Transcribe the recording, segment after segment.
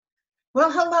Well,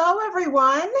 hello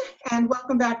everyone, and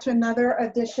welcome back to another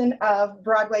edition of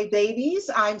Broadway Babies.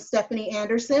 I'm Stephanie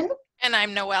Anderson, And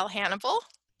I'm Noelle Hannibal.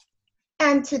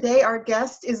 and today our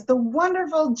guest is the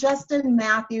wonderful Justin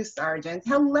Matthew Sargent.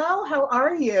 Hello, how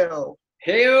are you?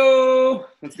 Heyo,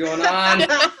 what's going on?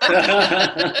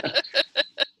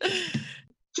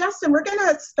 Justin, we're going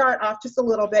to start off just a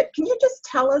little bit. Can you just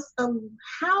tell us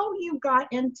how you got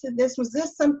into this? Was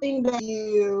this something that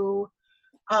you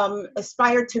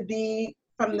aspired to be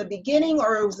from the beginning,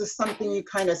 or was this something you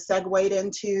kind of segued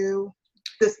into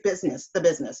the business,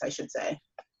 I should say?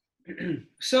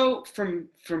 So for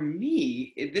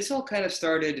me, this all kind of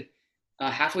started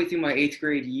halfway through my 8th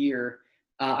grade year.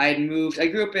 I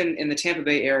grew up in the Tampa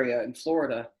Bay area in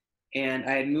Florida, and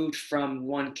I had moved from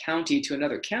one county to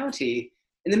another county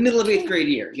in the middle of 8th grade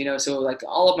year, so like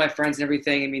all of my friends and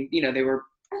everything, I mean, they were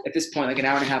at this point like an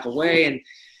hour and a half away. And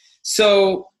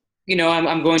so,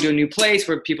 I'm going to a new place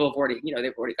where people have already,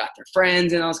 they've already got their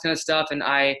friends and all this kind of stuff. And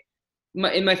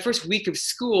in my first week of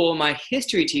school, my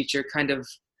history teacher kind of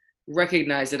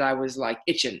recognized that I was like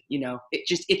itching,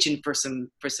 just itching for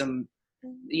some,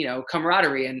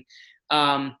 camaraderie. And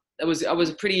I was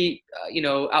a pretty,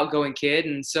 outgoing kid.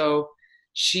 And so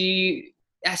she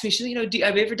asked me, have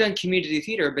you ever done community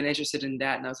theater or been interested in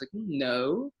that? And I was like,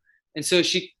 no. And so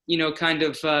she, kind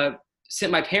of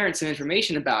sent my parents some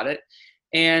information about it.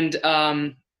 And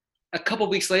a couple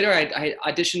weeks later, I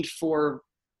auditioned for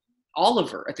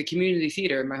Oliver at the community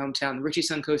theater in my hometown, the Richie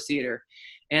Suncoast Theater.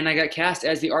 And I got cast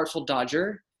as the Artful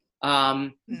Dodger.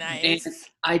 Nice. And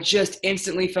I just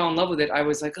instantly fell in love with it. I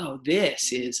was like, oh,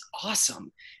 this is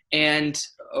awesome. And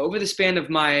over the span of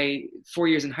my 4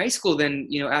 years in high school, then,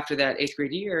 after that 8th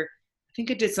grade year, I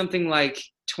think I did something like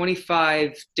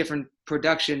 25 different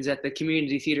productions at the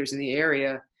community theaters in the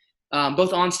area,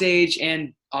 both on stage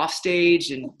and off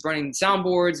stage, and running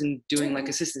soundboards and doing like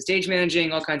assistant stage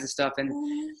managing, all kinds of stuff. And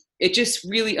it just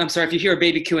really, I'm sorry if you hear a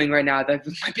baby cooing right now, that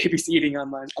my baby's eating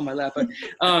on my lap, but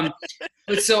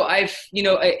so I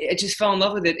just fell in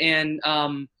love with it. And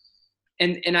I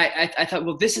thought,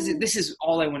 well, this is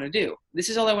all I want to do. This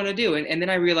is all I want to do. And then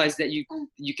I realized that you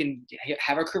can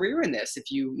have a career in this if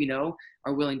you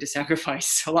are willing to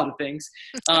sacrifice a lot of things.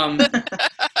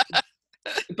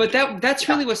 But that's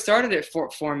really what started it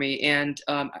for me. And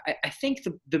I think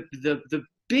the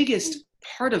biggest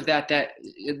part of that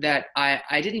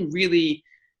I didn't really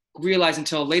realize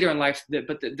until later in life,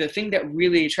 but the thing that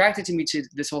really attracted to me to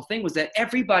this whole thing was that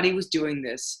everybody was doing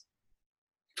this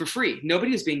for free.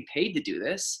 Nobody was being paid to do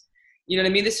this. You know what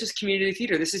I mean? This was community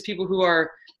theater. This is people who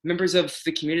are members of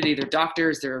the community. They're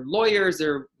doctors, they're lawyers,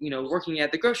 they're, working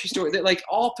at the grocery store. They're like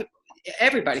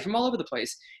everybody from all over the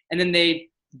place. And then they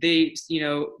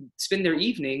spend their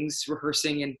evenings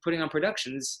rehearsing and putting on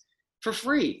productions for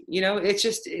free.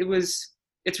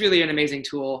 It's really an amazing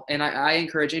tool. And I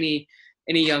encourage any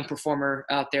young performer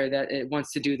out there that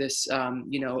wants to do this,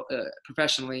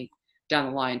 professionally down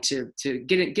the line to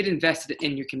get invested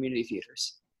in your community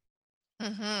theaters.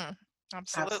 Mm-hmm.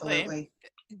 Absolutely.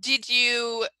 Did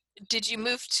you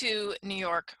move to New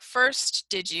York first?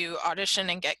 Did you audition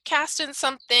and get cast in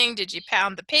something? Did you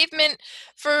pound the pavement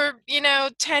for,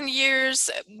 10 years?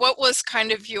 What was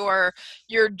kind of your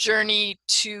journey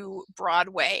to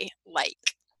Broadway like?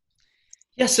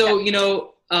 Yeah, so,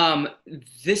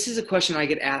 this is a question I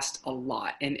get asked a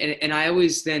lot. And I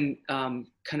always then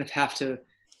kind of have to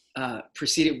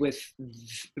proceed it with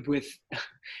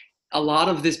a lot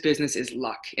of this business is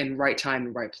luck and right time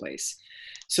and right place.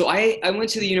 So I went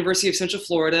to the University of Central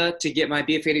Florida to get my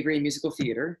BFA degree in musical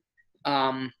theater.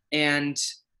 And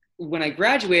when I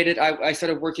graduated, I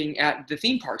started working at the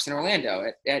theme parks in Orlando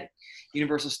at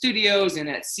Universal Studios and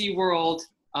at SeaWorld.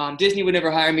 Disney would never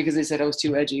hire me because they said I was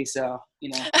too edgy. So,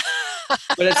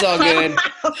 but it's all good.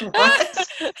 What?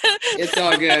 It's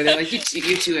all good. They're like,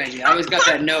 you're too edgy. I always got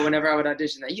that no whenever I would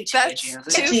audition. That you're too edgy.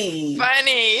 That's too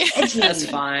funny. That's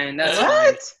fine. That's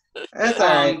what? fine. That's all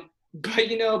right.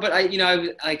 But I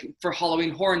like for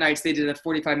Halloween Horror Nights, they did a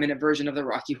 45-minute version of the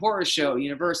Rocky Horror Show,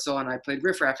 Universal, and I played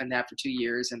Riff Raff in that for 2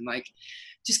 years, and like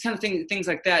just kind of things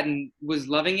like that, and was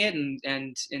loving it,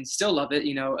 and still love it.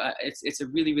 It's a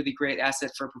really, really great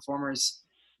asset for performers,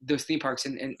 those theme parks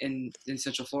in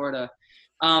Central Florida.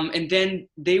 And then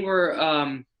they were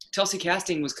Telsey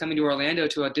Casting was coming to Orlando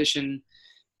to audition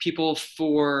people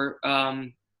for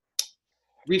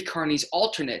Reeve Carney's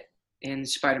alternate in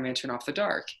Spider-Man: Turn Off the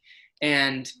Dark.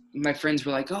 And my friends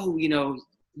were like, oh, you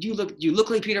look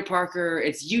like Peter Parker.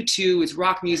 It's U2, it's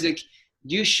rock music.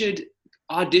 You should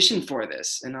audition for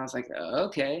this. And I was like, oh,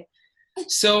 okay.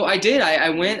 So I did. I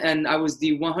went, and I was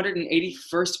the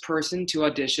 181st person to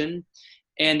audition.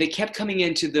 And they kept coming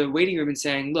into the waiting room and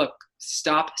saying, look,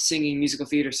 stop singing musical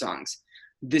theater songs.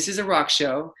 This is a rock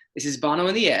show. This is Bono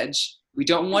and the Edge. We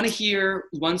don't want to hear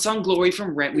One Song Glory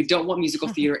from Rent. We don't want musical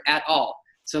theater at all.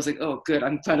 So I was like, oh, good.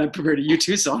 I'm glad I prepared a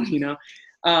U2 song, you know.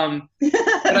 But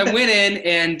I went in,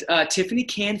 and Tiffany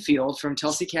Canfield from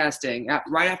Telsey Casting,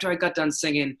 right after I got done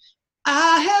singing,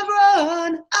 I have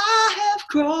run, I have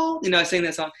crawled, you know, I sang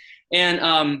that song.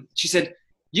 And she said,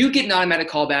 you get an automatic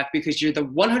callback because you're the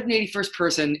 181st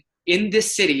person in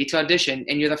this city to audition,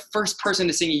 and you're the first person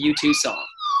to sing a U2 song.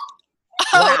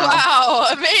 Oh, wow.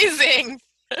 Amazing.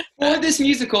 For this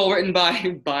musical written by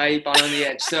Bono and the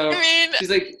Edge. So she's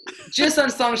like, just on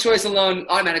song choice alone,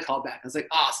 automatic callback. I was like,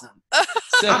 awesome.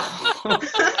 So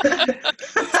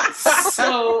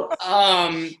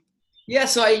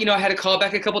I had a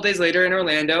callback a couple days later in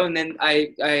Orlando, and then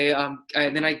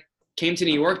I came to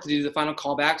New York to do the final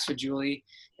callbacks for Julie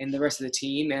and the rest of the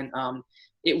team. And I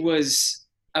was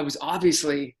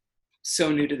obviously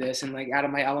so new to this and like out of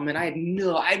my element. I'd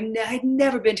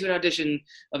never been to an audition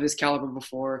of this caliber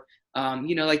before.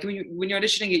 Like when you're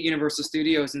auditioning at Universal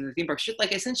Studios and the theme park, you're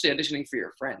like essentially auditioning for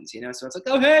your friends, you know? So it's like,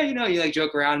 oh, hey, you know, you like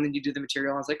joke around and then you do the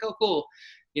material. I was like, oh, cool.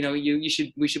 You know, we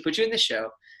should put you in this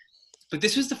show. But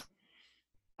this was the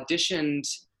auditioned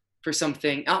for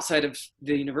something outside of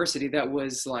the university that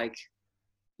was like,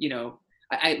 you know,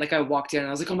 I walked in and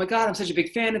I was like, oh my God, I'm such a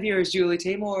big fan of yours, Julie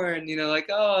Taymor. And, you know, like,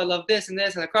 oh, I love this and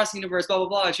this and across the universe, blah, blah,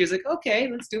 blah. And she was like, okay,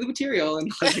 let's do the material.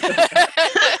 And I was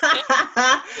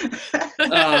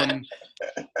like,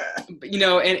 you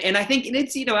know, and I think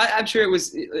it's, you know, I'm sure it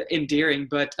was endearing,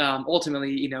 but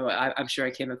ultimately, you know, I'm sure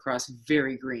I came across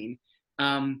very green.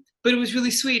 But it was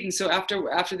really sweet. And so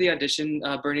after the audition,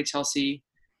 Bernie Telsey,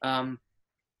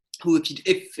 who,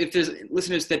 if there's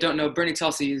listeners that don't know, Bernie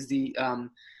Telsey is the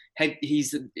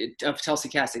he's of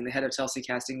Telsey Casting, the head of Telsey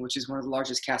Casting, which is one of the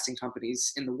largest casting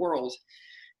companies in the world.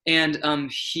 And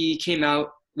he came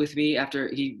out with me after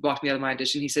he walked me out of my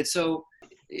audition. He said, so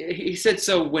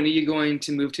when are you going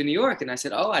to move to New York? And I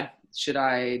said, oh, should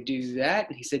I do that?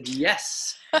 And he said,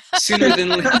 yes, sooner than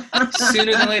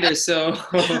later. So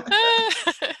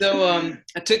I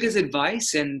took his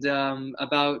advice, and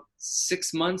about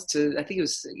 6 months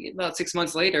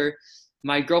later,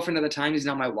 my girlfriend at the time, who's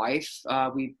now my wife,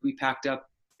 we packed up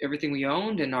everything we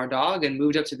owned and our dog and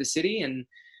moved up to the city. And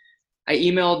I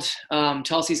emailed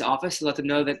Telsey's office to let them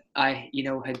know that I, you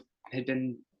know, had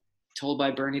been told by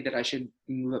Bernie that I should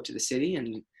move up to the city,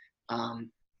 and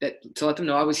that to let them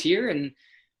know I was here. And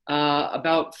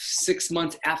about 6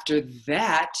 months after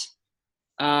that,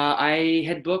 I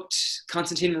had booked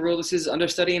Konstantin Maroulis's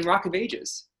understudy in Rock of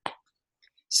Ages.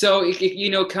 So, you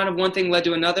know, kind of one thing led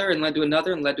to another and led to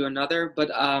another and led to another. But,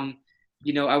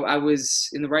 you know, I was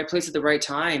in the right place at the right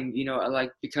time, you know,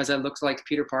 like because I looked like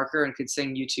Peter Parker and could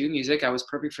sing U2 music. I was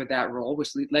perfect for that role,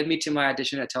 which led me to my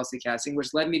audition at Telsey Casting,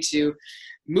 which led me to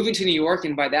moving to New York.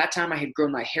 And by that time I had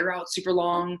grown my hair out super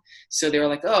long. So they were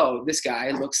like, oh, this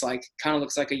guy kind of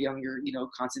looks like a younger, you know,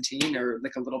 Constantine, or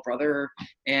like a little brother.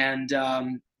 And,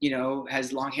 you know,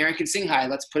 has long hair and can sing high.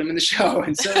 Let's put him in the show.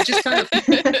 And so it just kind of,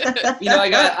 you know,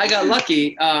 I got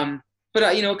lucky.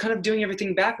 But you know, kind of doing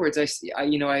everything backwards.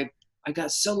 I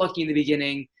got so lucky in the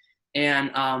beginning,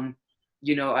 and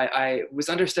you know, I was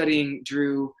understudying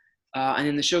Drew, and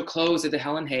then the show closed at the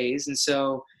Helen Hayes, and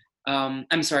so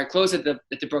closed at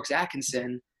the Brooks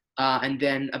Atkinson, and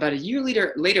then about a year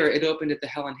later it opened at the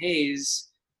Helen Hayes.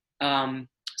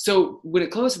 So when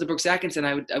it closed at the Brooks Atkinson,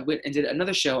 I went and did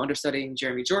another show understudying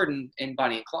Jeremy Jordan in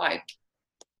Bonnie and Clyde.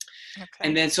 Okay.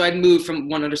 And then so I'd moved from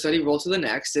one understudy role to the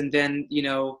next, and then you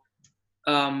know.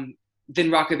 Then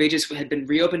Rock of Ages had been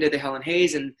reopened at the Helen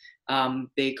Hayes, and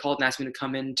they called and asked me to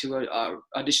come in to a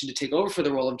audition to take over for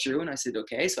the role of Drew. And I said,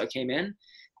 okay. So I came in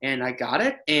and I got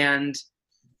it. And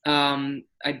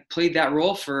I played that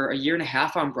role for a year and a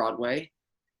half on Broadway.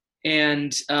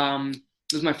 And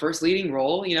it was my first leading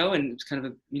role, you know, and it's kind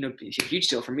of a huge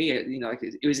deal for me. You know, like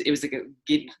it was like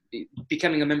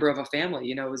becoming a member of a family,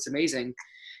 you know, it was amazing.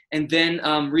 And then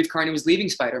Reeve Carney was leaving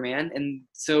Spider-Man. And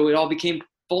so it all became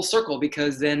full circle,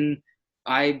 because then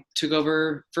I took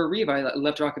over for Reeve. I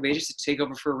left Rock of Ages to take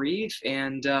over for Reeve.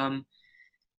 And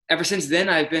ever since then,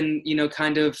 I've been, you know,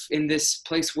 kind of in this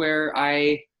place where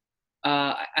I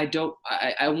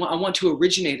want to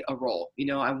originate a role. You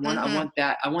know, I want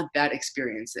that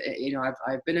experience. You know,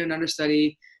 I've been an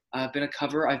understudy, I've been a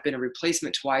cover, I've been a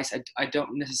replacement twice. I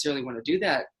don't necessarily want to do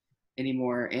that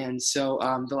anymore. And so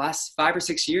the last 5 or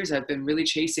 6 years, I've been really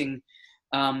chasing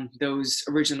those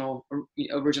original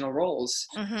roles.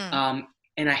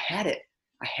 And I had it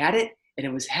and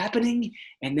it was happening.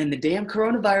 And then the damn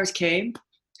coronavirus came,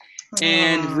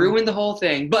 and ruined the whole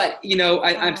thing. But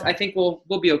I think we'll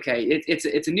be okay.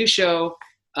 It's a new show,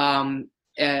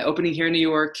 opening here in New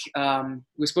York.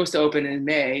 We're supposed to open in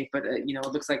May, but it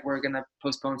looks like we're gonna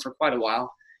postpone for quite a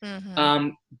while.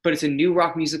 But it's a new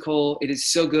rock musical. It is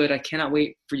so good. I cannot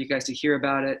wait for you guys to hear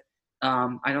about it.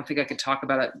 I don't think I could talk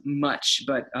about it much,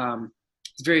 but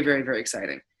it's very, very, very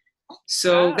exciting.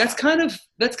 So that's kind of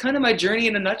my journey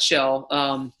in a nutshell.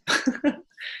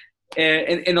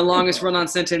 In the longest run-on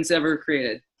sentence ever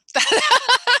created. Well,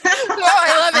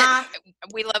 I love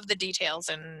it. We love the details,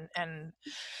 and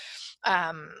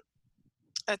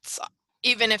it's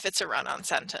even if it's a run-on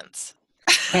sentence.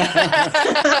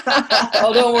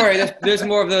 Oh, don't worry. There's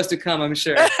more of those to come, I'm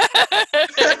sure.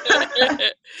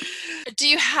 Did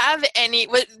you have any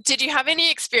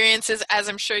experiences, as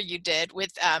I'm sure you did,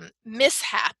 with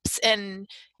mishaps and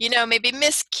maybe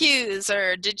miscues,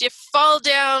 or did you fall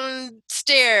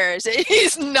downstairs?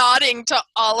 He's nodding to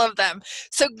all of them.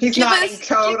 So he's nodding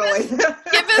totally.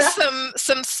 Give us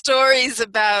some stories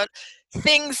about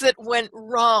things that went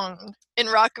wrong in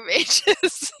Rock of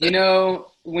Ages.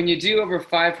 When you do over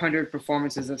 500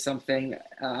 performances of something,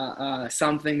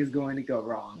 something is going to go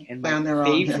wrong. And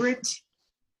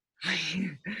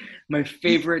my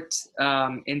favorite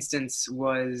instance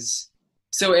was,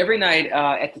 so every night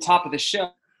at the top of the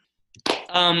show,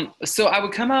 so I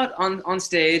would come out on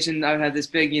stage and I would have this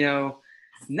big, "I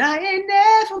ain't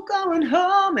never going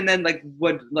home," and then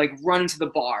would run into the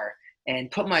bar and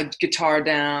put my guitar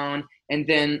down, and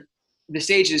then the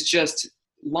stage is just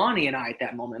Lonnie and I at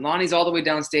that moment. Lonnie's all the way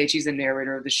downstage. He's the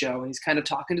narrator of the show, and he's kind of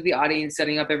talking to the audience,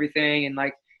 setting up everything, and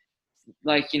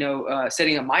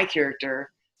setting up my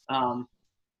character.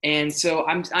 And so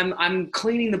I'm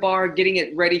cleaning the bar, getting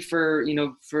it ready for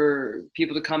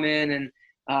people to come in, and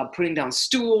putting down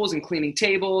stools and cleaning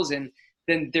tables. And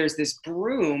then there's this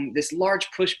broom, this large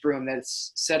push broom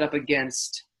that's set up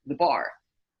against the bar,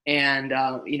 and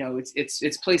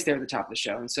it's placed there at the top of the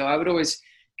show. And so I would always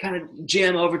kind of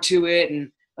jam over to it,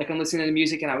 and I'm listening to the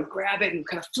music, and I would grab it and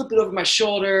kind of flip it over my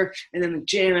shoulder, and then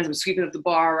jam as I'm sweeping up the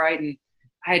bar, right? And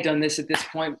I had done this at this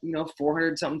point,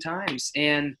 400 something times.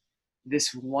 And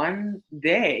this one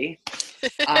day,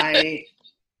 I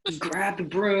grabbed the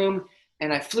broom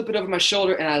and I flip it over my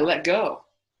shoulder and I let go.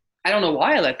 I don't know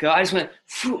why I let go. I just went,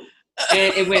 phew,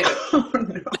 and it went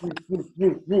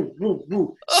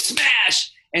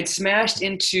smash, and smashed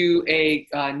into a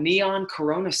neon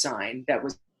Corona sign that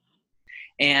was,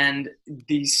 and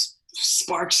these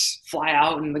sparks fly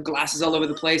out and the glasses all over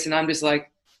the place, and I'm just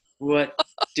like, what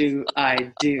do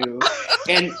I do?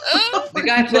 And the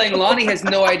guy playing Lonnie has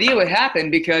no idea what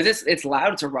happened, because it's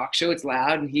loud. It's a rock show. It's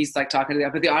loud, and he's talking to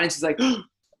them, but the audience is like,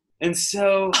 and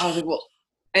so I was like, well,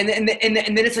 and then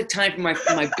it's time for my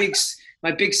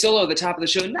big solo at the top of the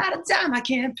show. Not a dime, I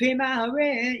can't pay my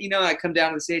rent. I come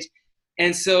down to the stage,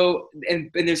 and so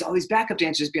and there's all these backup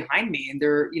dancers behind me, and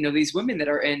they're these women that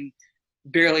are in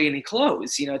barely any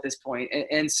clothes, at this point,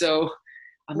 and so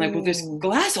I'm like, well, there's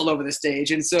glass all over the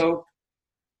stage. And so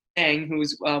Ang,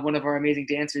 who's one of our amazing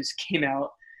dancers, came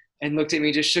out and looked at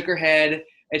me, just shook her head,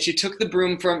 and she took the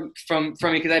broom from me,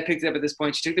 because I picked it up at this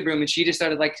point. She took the broom and she just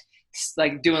started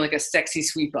doing a sexy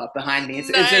sweep up behind me. Nice.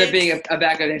 Instead of being a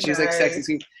backup dancer, she was like sexy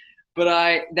sweep. But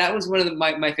that was one of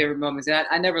my favorite moments, and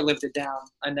I never lived it down.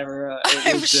 I never.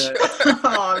 I'm sure.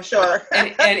 I'm sure.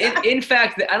 And in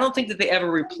fact, I don't think that they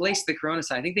ever replaced the Corona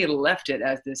sign. I think they left it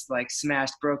as this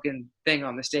smashed, broken thing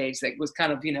on the stage that was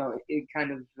kind of, it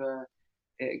kind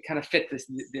of fit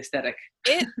the aesthetic.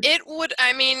 It would.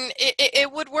 I mean, it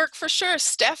would work for sure.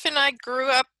 Steph and I grew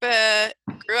up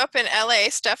in LA.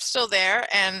 Steph's still there,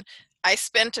 and I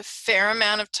spent a fair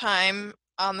amount of time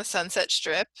on the Sunset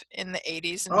Strip in the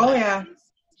 80s and 90s. Yeah.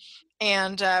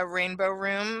 And Rainbow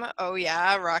Room,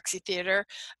 Roxy Theater.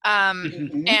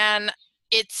 And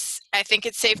I think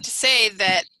it's safe to say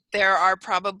that there are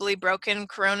probably broken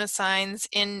Corona signs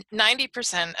in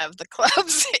 90% of the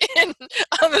clubs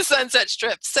on the Sunset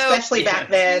Strip. So especially back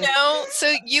then.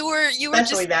 So you were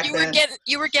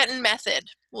getting method.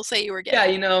 We'll say you were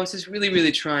getting. Yeah, I was just really,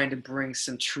 really trying to bring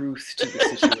some truth to the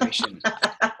situation.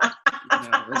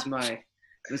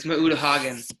 That's my Uta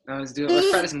Hagen. I was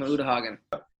practicing my Uta Hagen.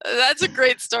 That's a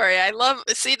great story. I love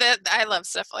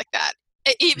stuff like that.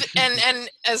 Even and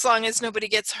as long as nobody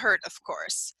gets hurt, of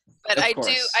course. But I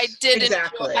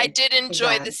did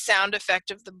enjoy the sound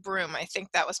effect of the broom. I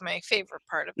think that was my favorite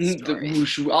part of the story. The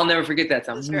whoosh. I'll never forget that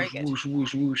sound. It was very good. Whoosh,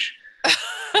 whoosh, whoosh.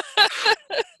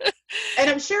 And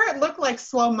I'm sure it looked like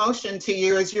slow motion to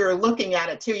you as you were looking at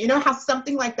it too. You know how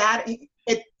something like that,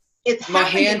 it's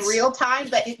happening in real time,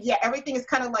 but everything is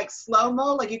kind of like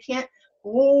slow-mo. You can't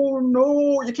oh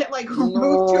no, you can't like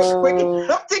move too quick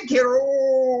enough to get,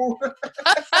 oh.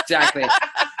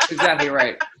 Exactly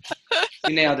right.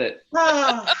 You nailed it.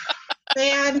 Oh,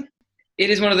 man. It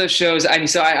is one of those shows. I mean,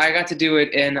 so I got to do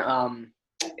it in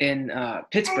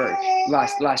Pittsburgh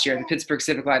last year at the Pittsburgh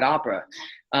Civic Light Opera.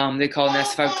 They called and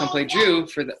asked if I would come play Drew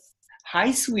for the.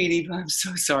 Hi, sweetie. I'm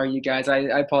so sorry, you guys. I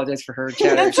apologize for her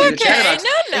chatter. That's okay.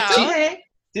 No. Okay.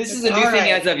 This is a new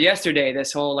thing as of yesterday.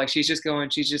 This whole like she's just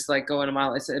like going a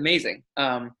mile. It's amazing.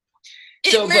 We're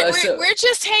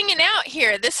just hanging out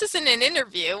here. This isn't an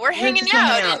interview. We're hanging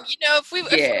out. And if we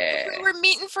were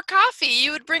meeting for coffee,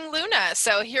 you would bring Luna.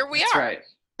 So here we are.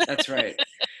 That's right.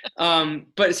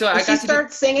 But so I got to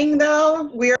start singing though.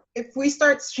 She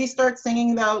starts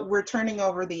singing though, we're turning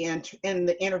over the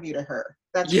interview to her.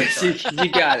 That's yes, you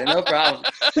got it. No problem.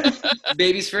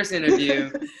 Baby's first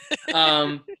interview.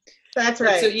 That's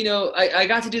right. So, I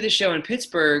got to do this show in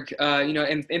Pittsburgh,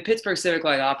 in Pittsburgh Civic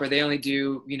Light Opera, they only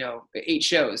do, 8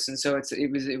 shows. And so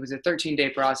it was a 13-day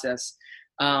process.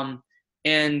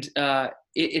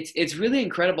 It's really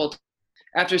incredible.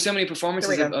 After so many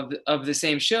performances of the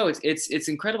same show, it's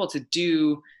incredible to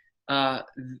do the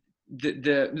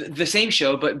same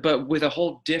show, but with a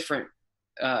whole different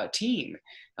team,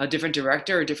 a different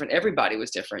director, everybody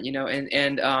was different,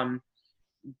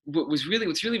 what's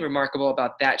really remarkable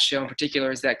about that show in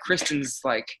particular is that Kristen's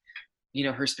like,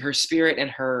 her spirit and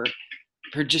her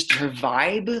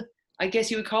vibe, I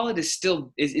guess you would call it, is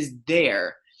still is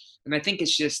there. And I think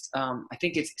it's just I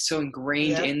think it's so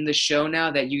ingrained in the show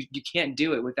now that you can't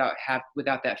do it without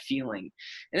that feeling.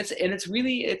 And it's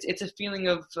really a feeling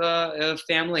of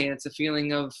family, and it's a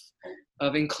feeling of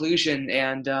inclusion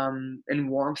and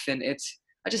warmth, and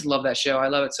I just love that show. I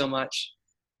love it so much.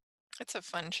 It's a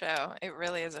fun show. It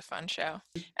really is a fun show.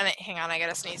 And hang on, I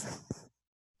gotta sneeze.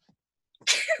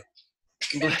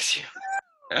 Bless you.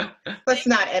 Let's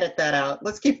not edit that out.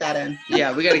 Let's keep that in.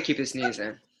 Yeah, we got to keep the sneeze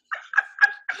in.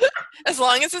 As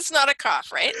long as it's not a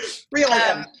cough, right? Really.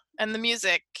 And the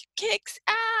music kicks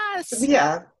ass.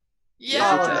 Yeah. Yeah.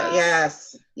 All of it.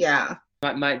 Yes. Yeah.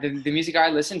 The music I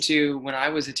listened to when I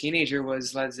was a teenager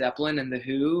was Led Zeppelin and The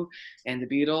Who and the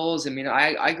Beatles. I mean,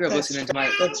 I grew up listening to my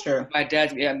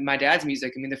dad's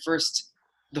music. I mean,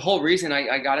 the whole reason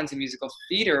I got into musical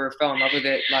theater or fell in love with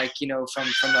it, like,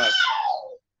 from a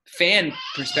fan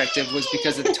perspective, was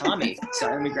because of Tommy.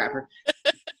 Sorry, let me grab her.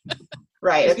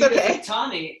 Right, it's okay.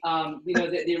 Tommy,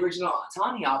 the original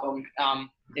Tommy album,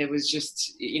 it was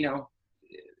just,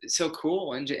 so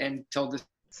cool and told the.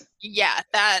 Yeah,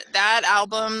 that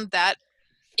album,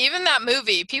 even that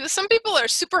movie. Some people are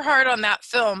super hard on that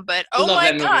film, but oh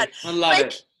my God, I love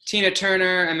it. Tina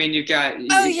Turner. I mean, you've got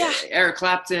Eric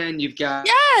Clapton. You've got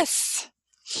who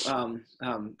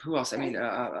else? I mean,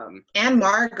 and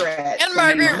Margaret. And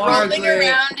Margaret rolling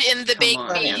around in the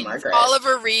baked beans.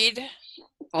 Oliver Reed.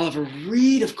 Oliver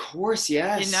Reed, of course,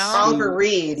 yes. Oliver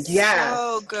Reed, yes.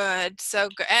 So good.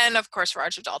 And of course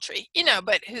Roger Daltrey.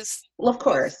 But who's of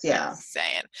course, yeah.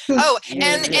 Saying.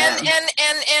 And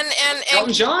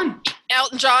Elton John.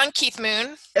 Elton John, Keith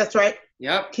Moon. That's right.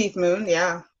 Yep. Keith Moon,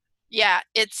 yeah. Yeah,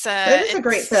 it is a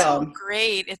great film. So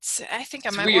great. I think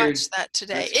I might watch that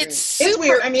today. It's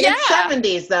weird. I mean, it's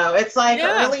 70s though. It's like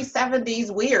early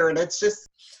 70s weird. It's just.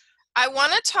 I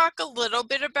want to talk a little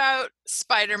bit about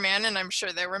Spider-Man, and I'm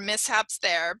sure there were mishaps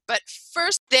there. But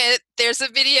first, there's a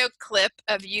video clip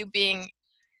of you being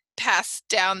passed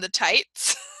down the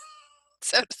tights,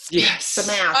 so to speak. Yes. The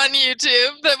mask. On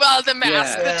YouTube. The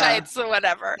mask, the tights, or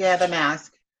whatever. Yeah, the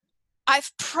mask.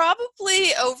 I've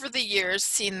probably, over the years,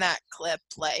 seen that clip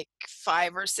like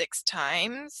 5 or 6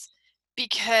 times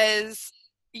because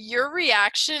your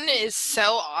reaction is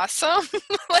so awesome.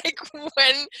 Like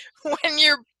when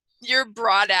you're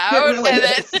brought out, really and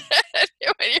then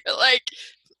when you're like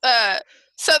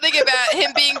something about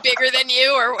him being bigger than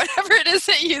you or whatever it is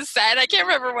that you said. I can't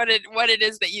remember what it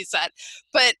is that you said,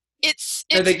 but it's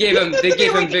they gave him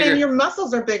bigger. And your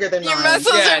muscles are bigger than mine. Your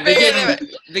muscles are bigger.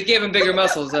 They gave him bigger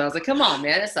muscles, and I was like, come on,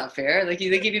 man, that's not fair. Like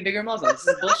they give you bigger muscles. This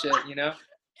is bullshit,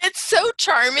 It's so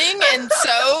charming and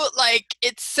so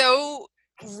it's so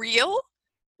real,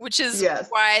 which is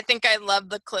why I think I love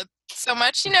the clip so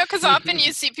much, because often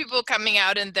you see people coming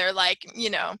out and they're like,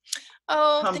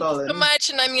 oh, thank you so much,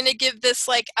 and I'm going to give this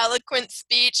eloquent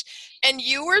speech, and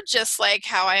you were just like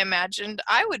how I imagined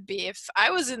I would be if I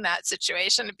was in that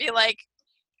situation. It'd be like,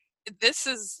 this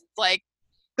is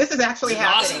actually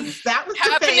happening. Awesome. That was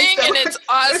happening, and it's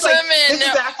awesome, and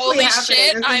holy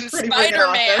shit, I'm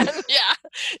Spider-Man. Awesome.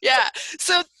 Yeah.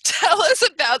 So tell us a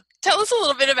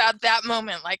little bit about that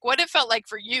moment, like what it felt like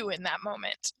for you in that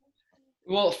moment.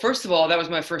 Well, first of all, that was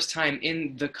my first time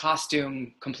in the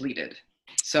costume completed.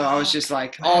 So I was just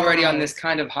like already on this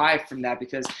kind of high from that,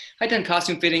 because I'd done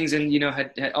costume fittings and,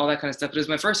 had all that kind of stuff. But it was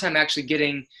my first time actually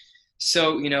getting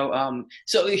so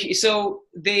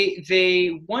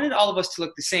they wanted all of us to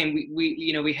look the same.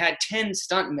 We had 10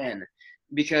 stuntmen,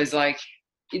 because like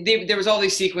there was all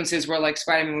these sequences where like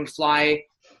Spider-Man would fly,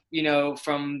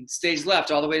 from stage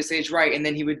left all the way to stage right, and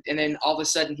then all of a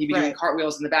sudden he'd be doing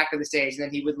cartwheels in the back of the stage, and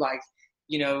then he would like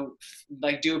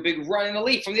do a big run and a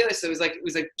leap from the other side. It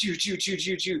was like choo choo choo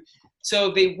choo choo. So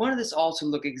they wanted us all to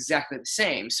look exactly the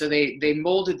same. So they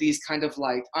molded these kind of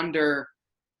like under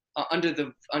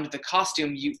the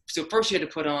costume. So first you had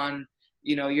to put on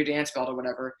your dance belt or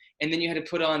whatever, and then you had to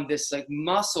put on this like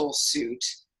muscle suit.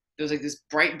 There was like this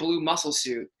bright blue muscle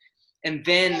suit, and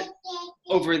then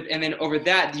over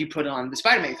that you put on the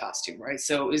Spider-Man costume, right?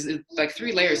 So it was like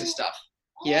 3 layers of stuff.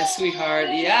 Yes, sweetheart.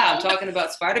 Yeah, I'm talking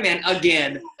about Spider-Man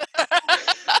again.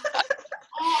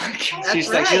 She's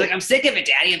like, I'm sick of it,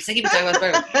 Daddy. I'm sick of it talking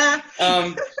about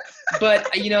Spider-Man.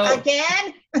 But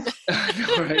again.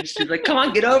 No, right? She's like, come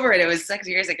on, get over it. It was 6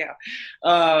 years ago.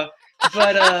 But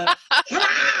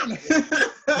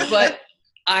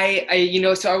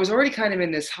I so I was already kind of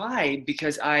in this high,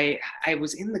 because I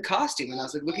was in the costume, and I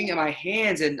was like looking at my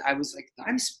hands, and I was like,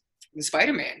 I'm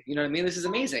Spider-Man. You know what I mean? This is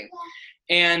amazing.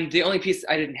 And the only piece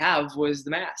I didn't have was the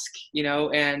mask,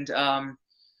 and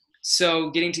so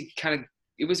getting to kind of,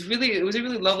 it was a really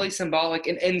lovely, symbolic,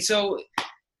 and so,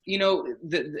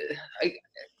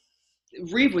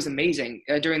 Reeve was amazing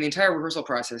during the entire rehearsal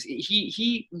process.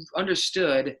 He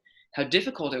understood how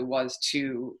difficult it was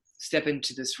to step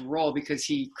into this role, because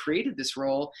he created this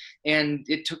role, and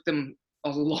it took them a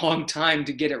long time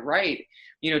to get it right.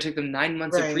 It took them 9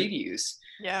 months of previews.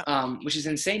 Yeah. Which is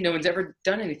insane. No one's ever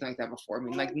done anything like that before. I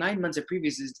mean, like 9 months of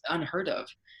previews is unheard of.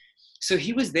 So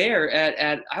he was there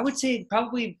at I would say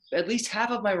probably at least half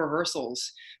of my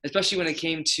rehearsals, especially when it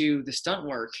came to the stunt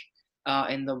work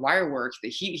and the wire work. That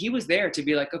he was there to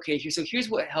be like, okay, here's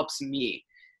what helps me.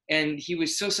 And he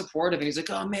was so supportive, and he's like,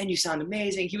 oh man, you sound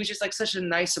amazing. He was just like such a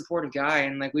nice, supportive guy.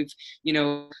 And like we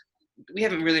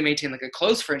haven't really maintained like a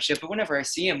close friendship, but whenever I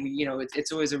see him,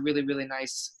 it's always a really, really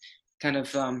nice kind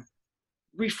of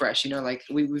refresh. Like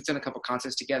we've done a couple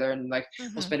concerts together, and like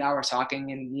we'll spend hours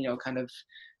talking and kind of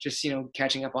just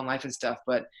catching up on life and stuff.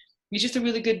 But he's just a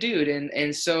really good dude,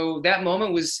 and so that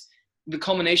moment was the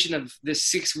culmination of this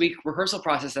 6-week rehearsal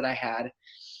process that I had.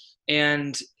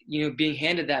 And being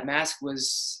handed that mask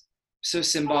was so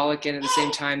symbolic, and at the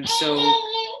same time so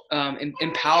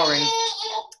empowering,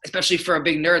 especially for a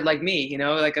big nerd like me.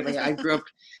 Like I grew up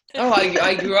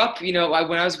I grew up,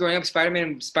 when I was growing up,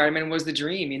 Spider-Man was the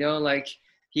dream, like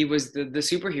he was the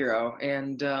superhero,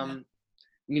 and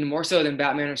more so than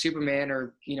Batman or Superman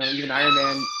or even Iron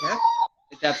Man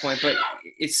at that point. But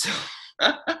it's so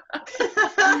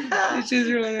it's just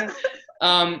really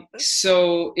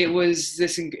so it was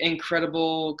this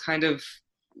incredible kind of,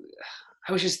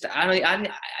 I was just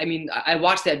I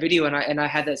watched that video, and I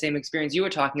had that same experience you were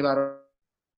talking about,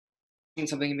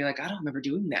 something and be like, I don't remember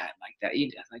doing that like that.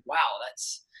 Like, wow,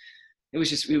 it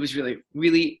was really,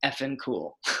 really effing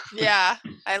cool. Yeah,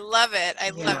 I love it. I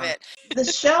love it. The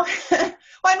show,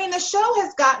 the show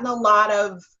has gotten a lot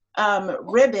of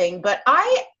ribbing, but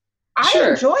I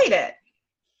enjoyed it.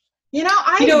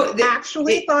 I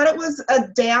actually thought it was a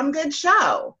damn good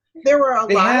show. There were a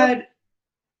lot of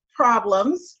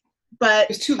problems, but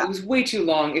it was way too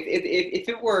long. If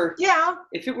it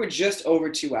were just over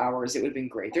 2 hours, it would have been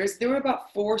great. There were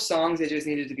about 4 songs that just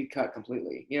needed to be cut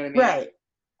completely. You know what I mean?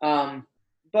 Right.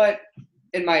 But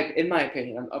in my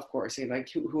opinion, of course, like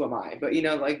who am I? But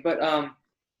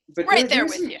but right there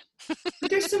with you.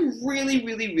 There's some really,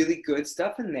 really, really good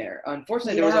stuff in there.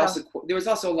 Unfortunately, there was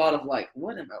also a lot of like,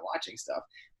 what am I watching stuff?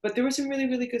 But there was some really,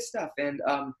 really good stuff. And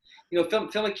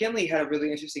Phil McKinley had a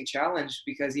really interesting challenge,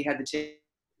 because he had to take,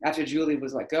 after Julie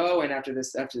was let go, and after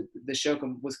the show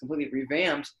was completely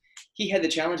revamped, he had the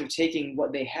challenge of taking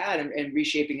what they had and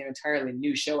reshaping an entirely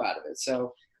new show out of it.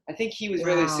 So I think he was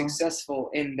really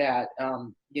successful in that.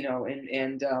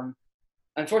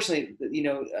 Unfortunately,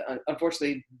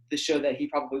 the show that he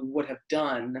probably would have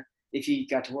done if he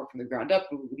got to work from the ground up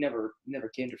never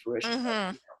came to fruition.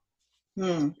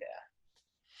 Mm-hmm.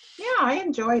 Yeah, I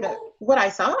enjoyed it. What I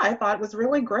saw, I thought was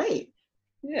really great.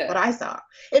 Yeah. What I saw.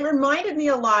 It reminded me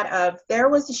a lot of, there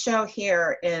was a show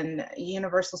here in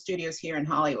Universal Studios here in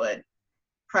Hollywood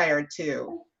prior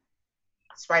to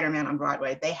Spider-Man on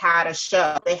Broadway. They had a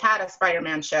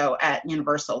Spider-Man show at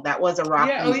Universal that was a rock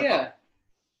musical. Oh yeah.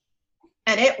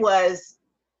 And it was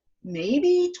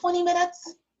maybe 20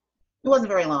 minutes. It wasn't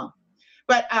very long.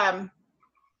 But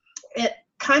it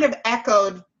kind of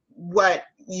echoed what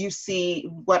you see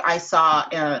what I saw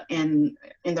in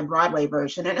the Broadway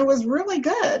version, and it was really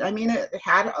good. I mean, it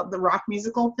had the rock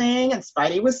musical thing, and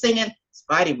Spidey was singing.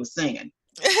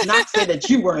 Not to say that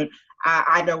you weren't.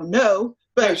 I don't know,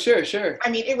 but sure. I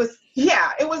mean, it was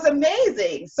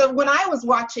amazing. So when I was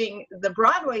watching the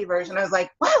Broadway version, I was like,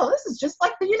 wow, this is just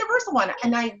like the Universal one.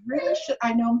 And I really should.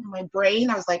 I know in my brain,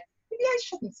 I was like, maybe I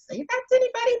shouldn't say that to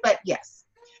anybody, but yes.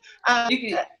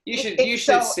 You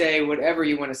should say whatever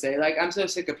you want to say. Like, I'm so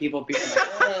sick of people being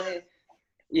like,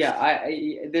 yeah,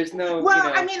 there's no.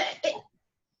 Well, I mean,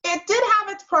 it did have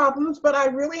its problems, but I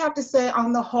really have to say,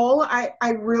 on the whole, I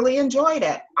really enjoyed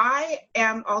it. I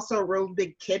am also a real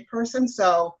big kid person,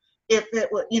 so if it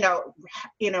was,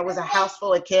 was a house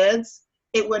full of kids,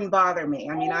 it wouldn't bother me.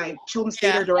 I mean, children's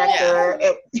theater director.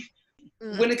 Yeah.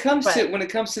 When it comes to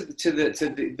the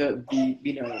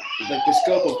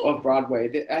scope of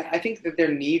Broadway, I think that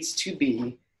there needs to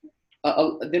be a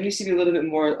little bit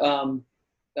more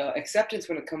acceptance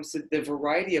when it comes to the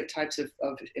variety of types of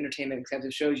entertainment types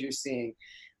of shows you're seeing.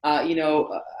 I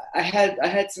had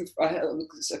a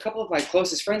couple of my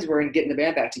closest friends were in getting the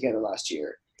band back together last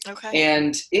year. Okay.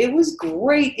 And it was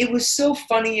great. It was so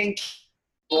funny, and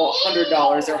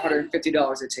 $100 or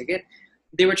 $150 a ticket.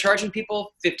 They were charging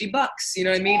people $50, you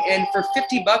know what I mean? And for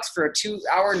 $50 for a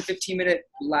 2-hour and 15-minute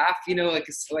laugh,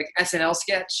 like SNL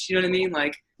sketch, you know what I mean?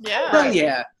 Like, yeah, right.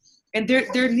 Yeah. And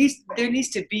there needs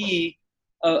to be,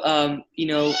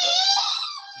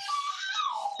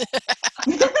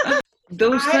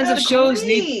 those kinds of shows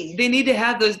need to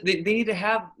have those. They need to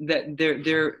have that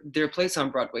their place on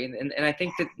Broadway, and I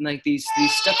think that like these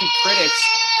stuffy critics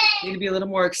need to be a little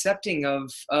more accepting of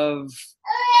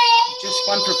just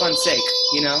fun for fun's sake,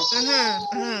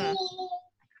 Mm-hmm,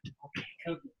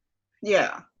 mm-hmm.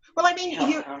 Yeah. Well, I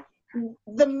mean,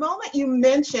 the moment you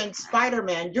mentioned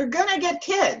Spider-Man, you're gonna get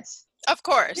kids. Of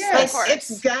course. Yes. Of course.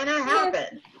 It's gonna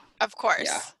happen. Of course.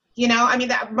 Yeah. I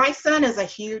mean, my son is a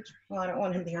huge. Well, I don't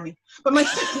want him to hear me, but my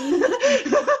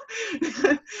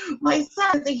my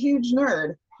son is a huge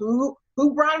nerd. Who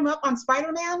brought him up on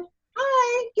Spider-Man?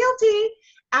 Hi, guilty.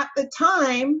 At the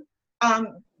time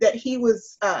that he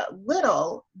was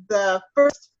little, the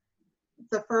first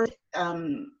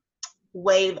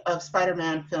wave of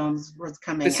Spider-Man films was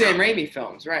coming out. The Sam Raimi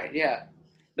films, right? Yeah,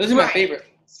 those are my favorite.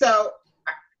 So,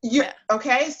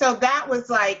 okay, so that was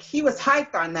like, he was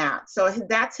hyped on that. So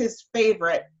that's his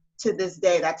favorite to this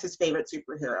day. That's his favorite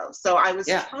superhero. So I was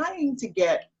trying to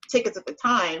get tickets at the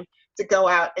time to go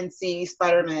out and see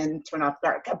Spider-Man Turn Off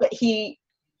Dark, but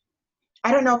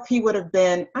I don't know if he would have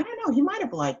been. I don't know. He might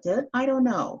have liked it. I don't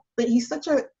know. But he's such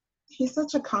a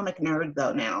comic nerd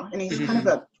though now, and he's kind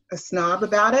of a snob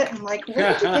about it. I'm like,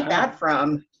 where did you get that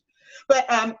from? But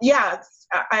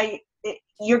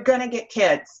you're gonna get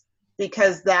kids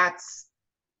because that's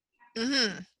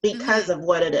because of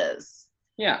what it is.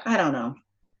 Yeah. I don't know,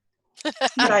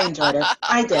 but I enjoyed it.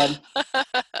 I did.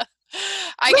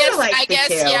 I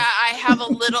guess. Yeah. I have a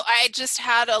little. I just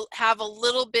have a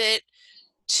little bit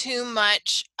too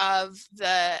much of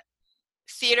the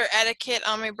theater etiquette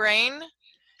on my brain,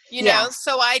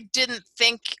 so I didn't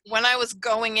think when I was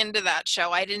going into that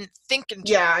show, I didn't think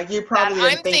you probably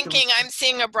I'm thinking I'm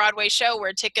seeing a Broadway show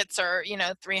where tickets are,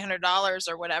 $300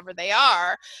 or whatever they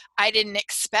are. I didn't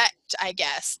expect, I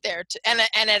guess, there to and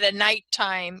at a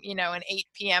nighttime, an 8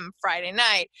 p.m. Friday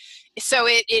night. So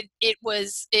it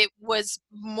was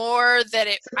more that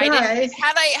had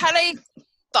I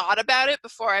thought about it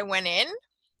before I went in,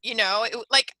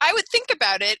 I would think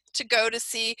about it to go to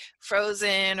see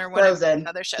Frozen or whatever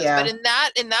other shows. Yeah. But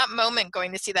in that moment,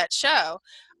 going to see that show,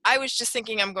 I was just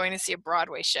thinking I'm going to see a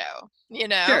Broadway show.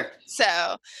 Sure.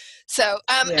 So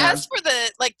as for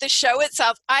the show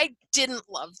itself, I didn't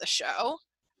love the show.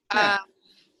 Yeah.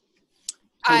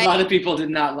 A lot of people did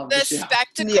not love the show. The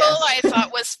spectacle I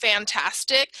thought was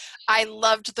fantastic. I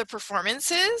loved the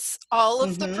performances, all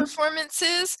of the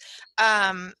performances.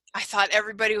 I thought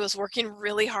everybody was working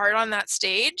really hard on that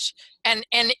stage and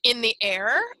in the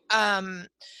air.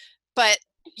 But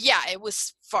yeah, it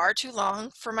was far too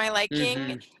long for my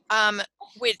liking.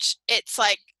 Which it's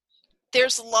like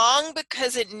there's long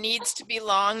because it needs to be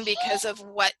long because of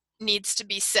what needs to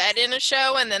be said in a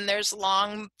show, and then there's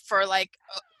long for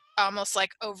almost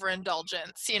like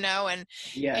overindulgence, and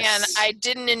I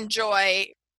didn't enjoy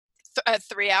a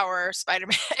 3-hour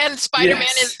Spider-Man, and Spider-Man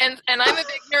is, and I'm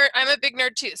a big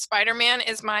nerd too. Spider-Man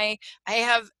is I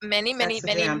have many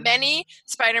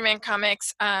Spider-Man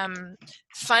comics.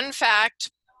 Fun fact,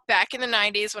 back in the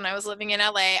 90s when I was living in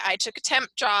LA, I took a temp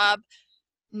job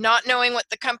not knowing what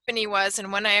the company was.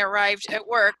 And when I arrived at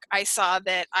work, I saw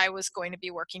that I was going to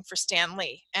be working for Stan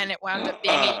Lee, and it wound up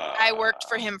being I worked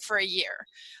for him for a year.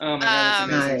 Oh my God,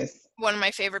 that's amazing. Nice. One of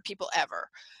my favorite people ever.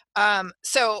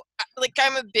 So like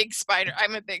I'm a big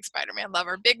Spider-Man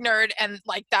lover, big nerd, and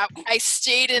like that I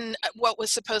stayed in what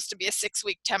was supposed to be a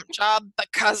 6-week temp job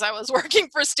because I was working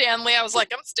for Stan Lee. I was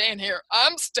like, I'm staying here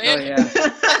Yeah.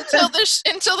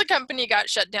 until the company got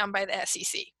shut down by the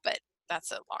SEC, but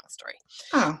that's a long story.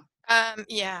 Oh.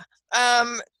 Yeah.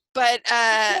 But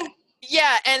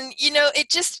yeah, and it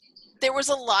just, there was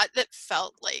a lot that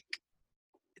felt like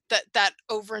that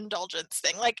overindulgence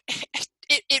thing. Like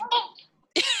it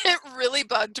really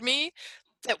bugged me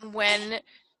that when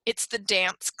it's the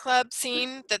dance club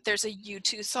scene that there's a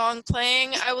U2 song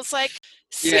playing. I was like,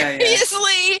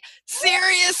 seriously,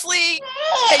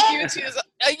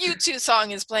 a U2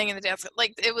 song is playing in the dance club.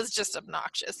 Like, it was just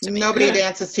obnoxious to me. Nobody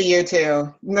dances to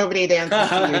U2. Nobody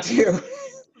dances to U2.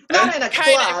 Not in a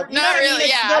club. Not really,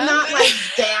 yeah. They're not like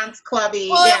dance clubby.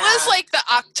 Well, yeah. it was like the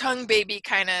Octung Baby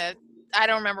kind of, I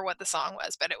don't remember what the song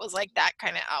was, but it was like that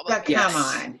kind of album. But come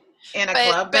on. In a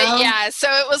club, but though? yeah, so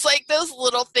it was like those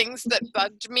little things that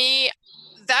bugged me.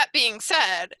 That being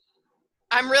said,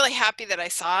 I'm really happy that I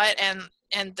saw it, and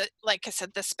like I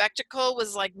said, the spectacle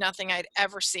was like nothing I'd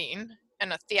ever seen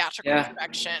in a theatrical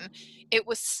production. It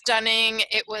was stunning.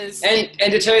 It was, and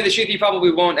to tell you the truth, you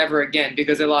probably won't ever again,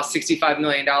 because they lost $65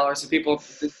 million. So people,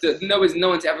 no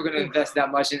one's ever going to invest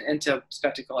that much into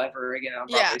spectacle ever again on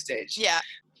Broadway stage. Yeah.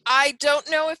 I don't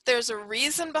know if there's a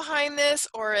reason behind this,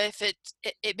 or if it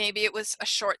maybe it was a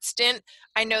short stint.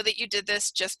 I know that you did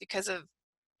this just because of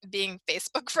being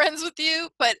Facebook friends with you,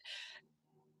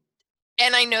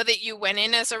 and I know that you went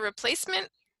in as a replacement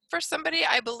for somebody,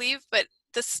 I believe, but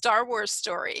the Star Wars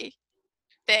story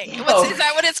thing. Is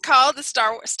that what it's called? The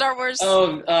Star Wars?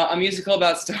 Oh, a musical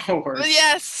about Star Wars.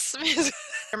 Yes.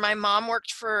 My mom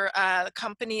worked for a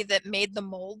company that made the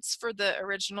molds for the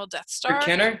original Death Star. For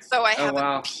Kenner? So I have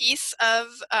a piece of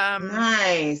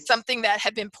nice. something that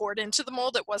had been poured into the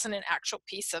mold. It wasn't an actual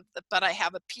piece of but I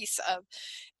have a piece of.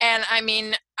 And I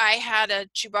mean, I had a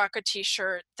Chewbacca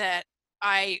t-shirt that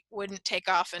I wouldn't take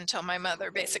off until my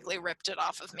mother basically ripped it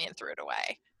off of me and threw it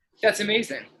away. That's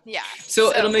amazing. Yeah.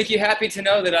 So it'll make you happy to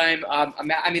know that I'm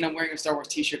wearing a Star Wars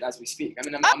t-shirt as we speak. I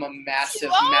mean, I'm a massive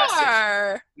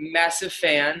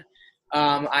fan.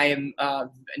 I'm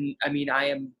up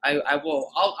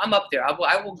there.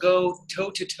 I will go toe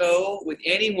to toe with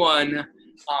anyone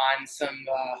on some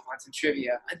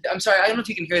trivia. I'm sorry, I don't know if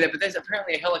you can hear that, but there's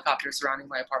apparently a helicopter surrounding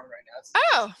my apartment right now.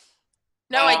 Oh.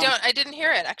 No, I didn't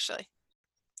hear it, actually.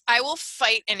 I will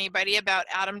fight anybody about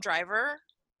Adam Driver.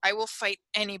 I want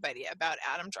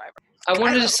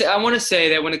to say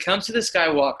that when it comes to the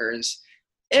Skywalkers,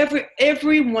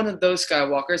 every one of those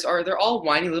Skywalkers they're all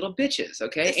whiny little bitches,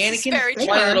 okay? Anakin's a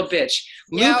whiny little bitch.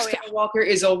 Luke Skywalker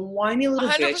is a whiny little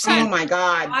 100%. Bitch. Oh my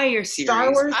God!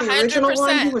 Star Wars, the 100%. Original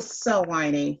one, he was so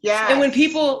whiny. Yeah. And when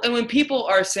people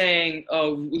are saying,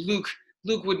 "Oh, Luke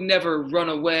would never run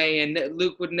away, and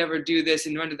Luke would never do this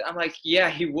and run to," I'm like, yeah,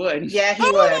 he would. Yeah, he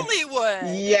totally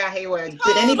would. Yeah, he would.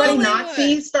 Did anybody not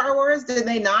see Star Wars? Did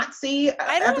they not see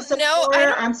Episode 4?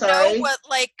 I'm sorry. I don't know what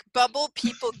like bubble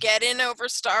people get in over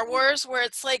Star Wars, where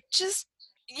it's like, just,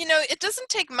 it doesn't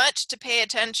take much to pay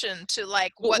attention to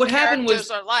like what characters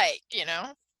are like,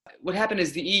 What happened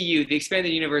is the EU, the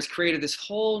expanded universe, created this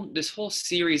whole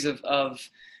series of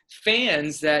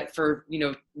fans that for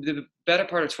the better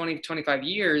part of 20-25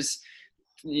 years,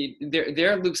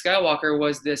 their Luke Skywalker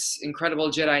was this incredible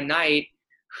Jedi Knight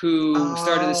who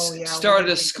started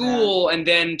a school and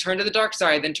then turned to the dark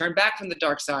side, then turned back from the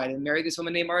dark side and married this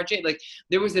woman named Mara Jade. Like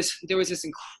there was this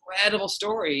incredible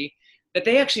story that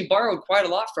they actually borrowed quite a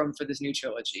lot from for this new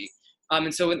trilogy.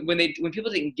 And so when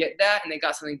people didn't get that and they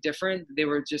got something different, they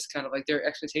were just kind of like, their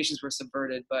expectations were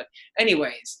subverted. But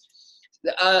anyways,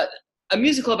 a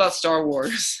musical about Star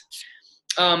Wars.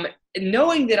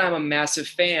 Knowing that I'm a massive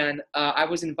fan, I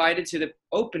was invited to the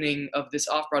opening of this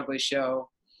off-Broadway show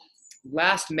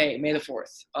last May the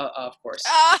 4th, of course.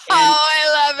 Oh,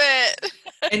 I love it.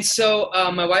 And so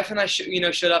my wife and I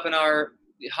showed up in our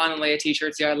Han and Leia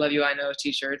t-shirts, I Love You, I Know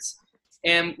t-shirts.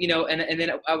 And, and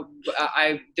then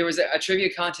there was a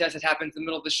trivia contest that happened in the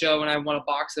middle of the show, and I won a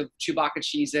box of Chewbacca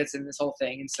Cheez-Its and this whole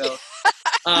thing. And so,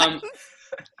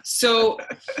 so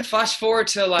flash forward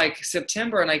to like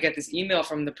September, and I get this email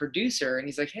from the producer, and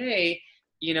he's like, "Hey,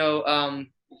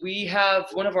 we have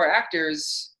one of our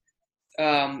actors."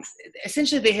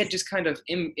 Essentially, they had just kind of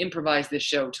improvised this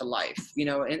show to life,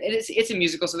 and it's a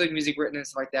musical, so there's music written and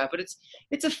stuff like that. But it's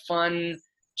a fun,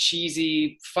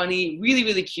 cheesy, funny, really,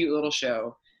 really cute little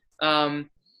show.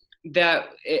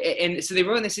 and so they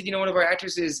wrote and they said, one of our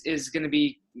actors is going to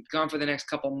be gone for the next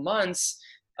couple months.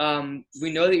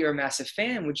 We know that you're a massive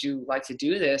fan. Would you like to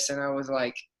do this? And I was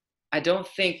like, I don't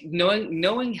think,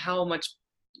 knowing how much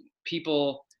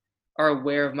people are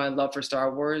aware of my love for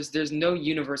Star Wars, there's no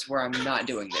universe where I'm not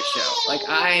doing this show. Like,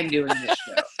 I am doing this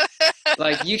show.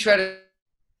 Like, you try to,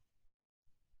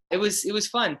 it was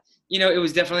fun. It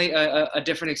was definitely a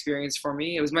different experience for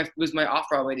me. It was my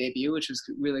off-Broadway debut, which was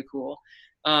really cool.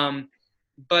 But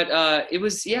it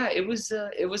was a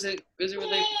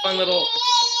really fun little.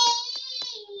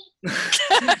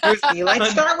 You like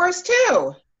Star Wars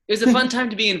too. It was a fun time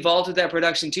to be involved with that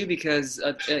production too, because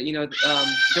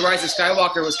The Rise of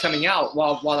Skywalker was coming out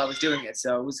while I was doing it,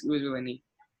 so it was really neat.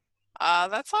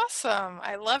 That's awesome.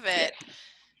 I love it. Yeah.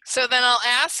 So then I'll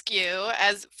ask you,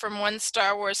 as from one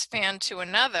Star Wars fan to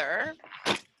another,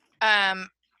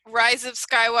 Rise of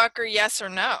Skywalker, yes or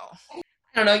no?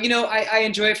 I don't know. I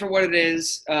enjoy it for what it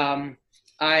is. I'm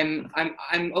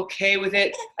okay with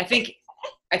it. I think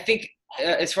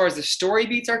as far as the story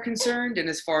beats are concerned, and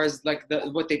as far as like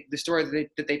the story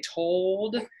that they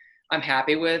told, I'm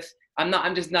happy with.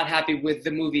 I'm just not happy with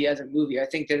the movie as a movie. I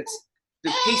think that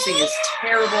the pacing is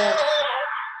terrible.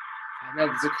 I know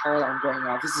there's a car alarm going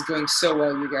off. This is going so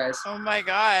well, you guys. Oh my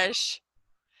gosh.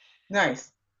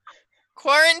 Nice.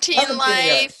 Quarantine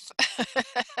life.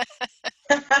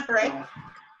 Right?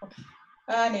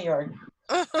 New York.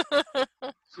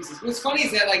 Jesus. What's funny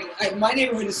is that like my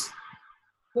neighborhood is.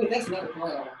 Wait, that's not a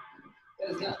car alarm.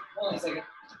 That is not. Hold on a second.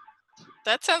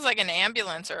 That sounds like an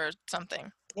ambulance or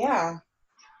something. Yeah.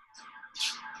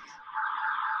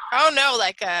 Oh no,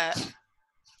 like a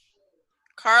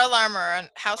car alarm or a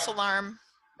house alarm.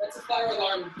 That's a fire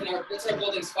alarm. That's our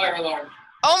building's fire alarm.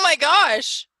 Oh my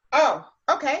gosh. Oh,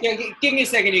 okay. Yeah, give me a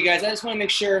second, you guys. I just want to make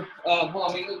sure.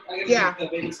 Hold on, I gotta get the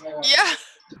baby somewhere. Yeah.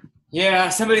 Yeah,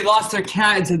 somebody lost their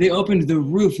cat, and so they opened the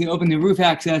roof. They opened the roof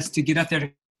access to get up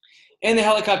there. And the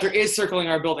helicopter is circling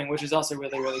our building, which is also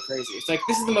really, really crazy. It's like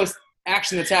this is the most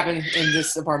action that's happened in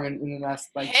this apartment in the last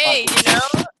Hey,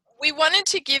 we wanted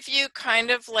to give you kind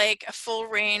of like a full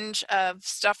range of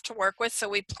stuff to work with, so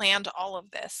we planned all of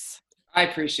this. I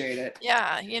appreciate it.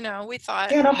 Yeah, we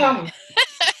thought. Yeah, no problem.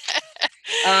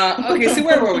 Okay, so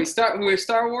where were we? We were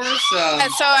Star Wars.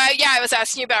 I was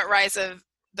asking you about Rise of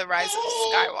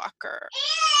Skywalker.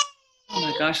 Oh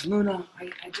my gosh, Luna,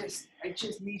 I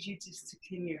just need you just to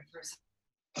come here for a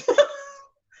second.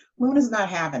 Luna's not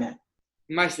having it.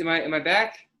 Am I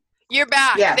back? You're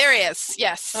back. Yes. There he is.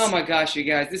 Yes. Oh my gosh, you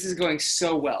guys, this is going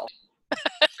so well.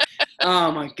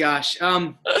 Oh my gosh.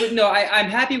 But no, I'm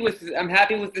happy with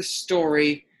the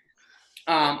story.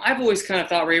 I've always kind of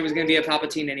thought Rey was going to be a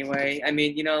Palpatine anyway. I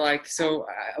mean, so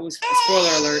I was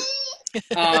spoiler alert.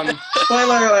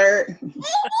 Spoiler alert.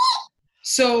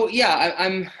 So yeah,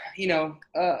 I'm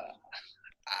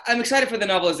excited for the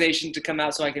novelization to come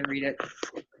out so I can read it.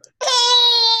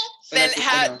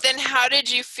 Then how did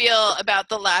you feel about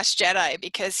The Last Jedi?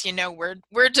 Because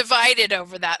we're divided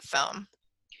over that film.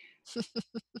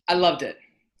 I loved it.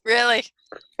 Really?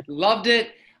 Loved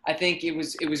it. I think it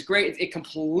was great. It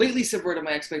completely subverted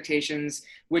my expectations,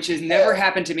 which has never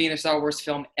happened to me in a Star Wars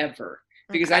film ever.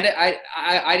 Because okay.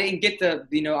 I didn't get the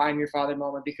I'm your father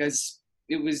moment, because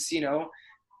it was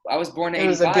I was born in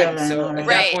 85, so at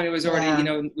that point it was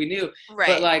already we knew. Right.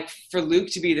 But like for Luke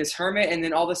to be this hermit, and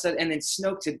then all of a sudden, and then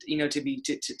Snoke to I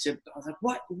was like,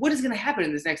 what is going to happen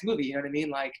in this next movie? You know what I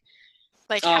mean? Like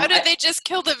how did they just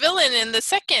kill the villain in the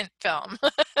second film?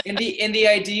 and the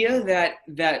idea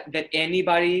that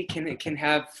anybody can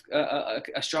have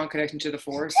a strong connection to the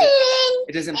Force,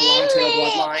 it doesn't belong to a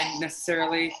bloodline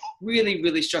necessarily, really,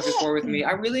 really struck a chord with me.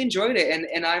 I really enjoyed it,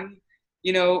 and I'm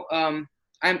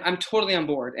I'm totally on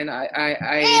board, and I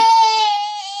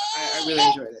really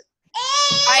enjoyed it.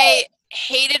 I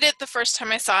hated it the first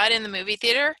time I saw it in the movie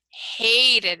theater.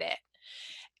 Hated it.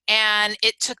 And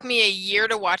it took me a year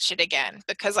to watch it again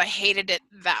because I hated it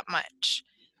that much.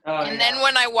 Then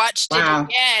when I watched it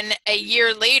again a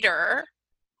year later,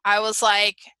 I was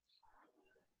like,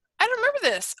 I don't remember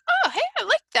this. Oh, hey, I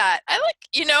like that.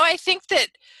 I think that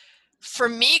for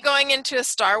me going into a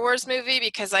Star Wars movie,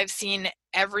 because I've seen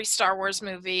every Star Wars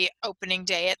movie opening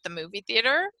day at the movie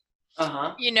theater,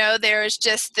 there's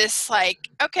just this like,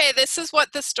 okay, this is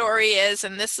what the story is,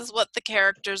 and this is what the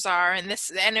characters are, and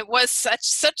it was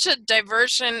such a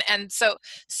diversion, and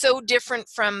so different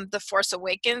from The Force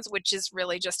Awakens, which is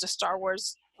really just a Star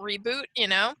Wars reboot,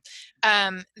 that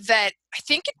I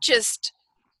think it just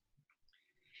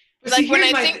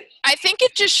I think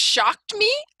it just shocked me.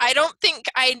 I don't think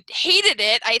I hated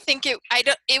it. I think it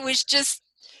was just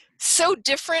so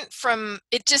different from,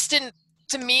 it just didn't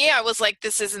to me, I was like,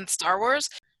 this isn't Star Wars.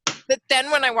 But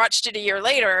then when I watched it a year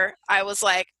later, I was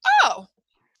like, oh,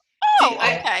 See,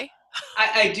 okay.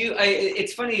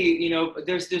 It's funny, you know,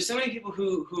 there's so many people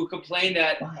who complain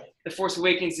that The Force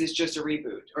Awakens is just a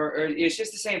reboot, or it's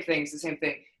just the same thing, it's the same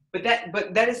thing. But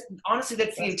that is, honestly,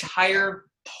 that's the entire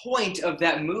point of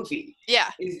that movie. Yeah.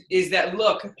 Is that,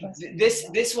 look,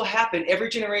 this will happen. Every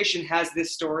generation has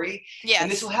this story. Yes.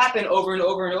 And this will happen over and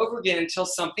over and over again until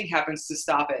something happens to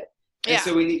stop it. And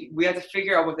so we have to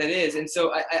figure out what that is. And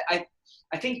so I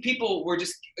think people were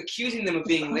just accusing them of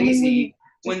being lazy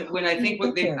when I think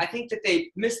I think that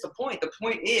they missed the point. The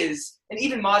point is, and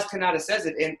even Maz Kanata says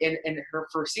it in her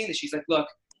first scene, that she's like, look,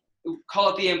 call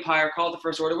it the Empire, call it the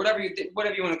First Order, whatever you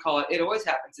want to call it. It always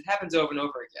happens. It happens over and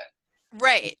over again.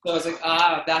 Right. So I was like,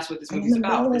 that's what this movie's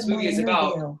about. This movie is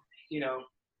about, you know.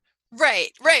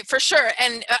 Right, for sure.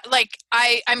 And like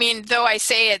I mean, though I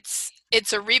say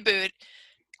it's a reboot,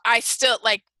 I still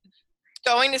like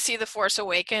going to see The Force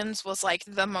Awakens was like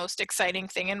the most exciting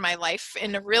thing in my life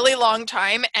in a really long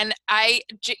time. And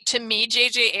to me,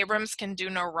 J.J. Abrams can do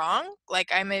no wrong.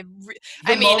 Like where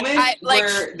that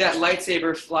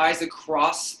lightsaber flies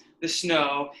across the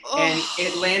snow and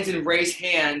it lands in Rey's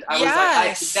hand, I was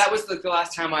like, that was like the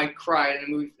last time I cried in a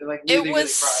movie. Like really, it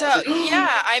was really cried.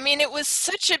 yeah. I mean, it was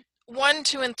such a 1,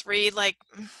 2, and 3. Like,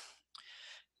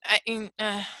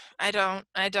 I don't,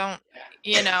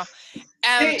 you know.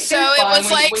 So it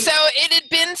was like, so it had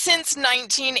been since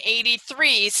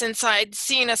 1983 since I'd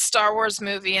seen a Star Wars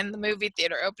movie in the movie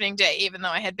theater opening day, even though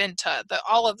I had been to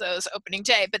all of those opening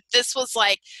day. But this was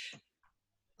like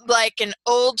an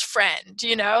old friend,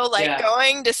 you know, like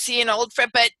going to see an old friend,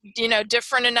 but, you know,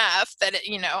 different enough that, it,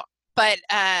 you know, but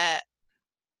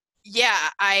yeah,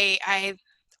 I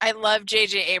love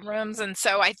J.J. Abrams. And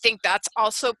so I think that's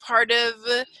also part of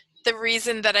the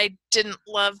reason that I didn't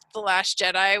love The Last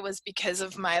Jedi was because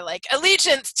of my like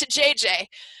allegiance to JJ.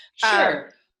 Sure.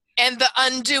 And the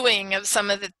undoing of some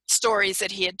of the stories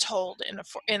that he had told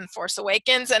in Force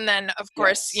Awakens. And then, of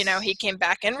course, you know, he came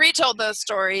back and retold those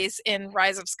stories in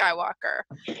Rise of Skywalker.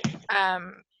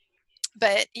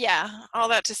 But yeah, all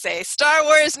that to say, Star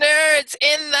Wars nerds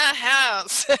in the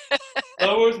house.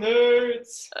 Star Wars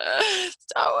nerds.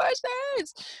 Star Wars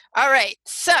nerds. All right,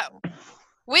 so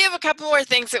we have a couple more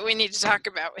things that we need to talk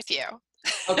about with you.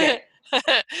 Okay.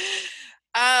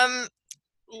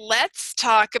 Let's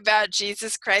talk about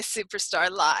Jesus Christ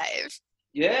Superstar Live.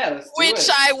 Yeah, let's do which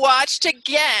it. I watched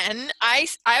again. I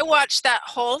watched that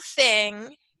whole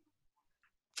thing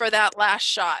for that last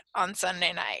shot on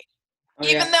Sunday night. Oh,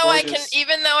 even yeah, though gorgeous.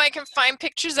 I can find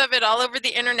pictures of it all over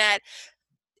the internet,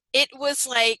 it was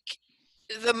like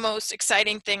the most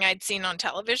exciting thing I'd seen on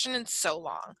television in so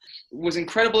long. It was an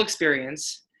incredible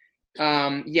experience.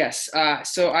 Yes.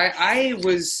 So I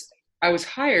was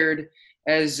hired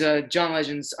as John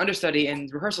Legend's understudy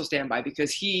and rehearsal standby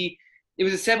because it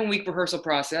was a 7-week rehearsal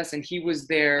process, and he was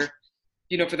there,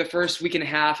 you know, for the first week and a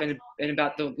half and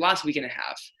about the last week and a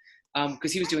half,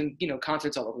 because he was doing, you know,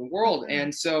 concerts all over the world.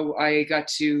 And so I got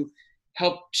to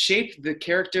help shape the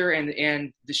character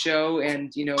and the show,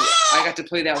 and, you know, I got to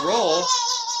play that role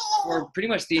for pretty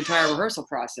much the entire rehearsal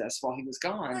process while he was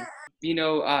gone. You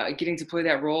know, getting to play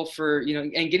that role for, you know,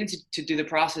 and getting to do the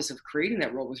process of creating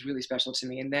that role was really special to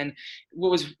me. And then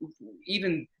what was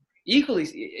even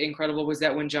equally incredible was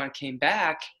that when John came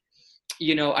back,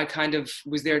 you know, I kind of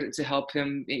was there to help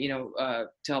him, you know,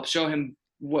 to help show him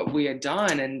what we had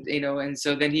done. And, you know, and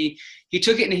so then he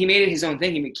took it and he made it his own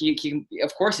thing. He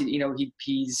of course, you know,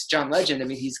 he's John Legend. I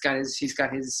mean, he's got his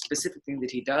specific thing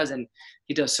that he does, and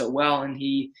he does so well. And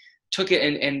he took it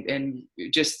and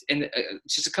just in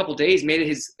just a couple days made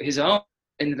it his own.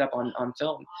 Ended up on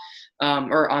film,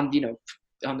 or on, you know,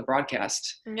 on the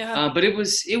broadcast. Yeah. But it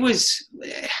was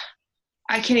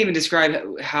I can't even describe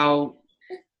how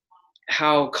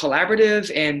collaborative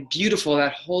and beautiful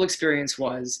that whole experience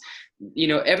was. You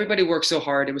know, everybody worked so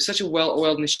hard. It was such a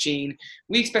well-oiled machine.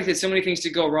 We expected so many things to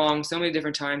go wrong so many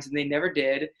different times, and they never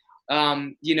did.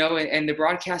 You know, and the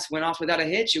broadcast went off without a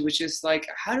hitch. It was just like,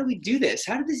 how do we do this?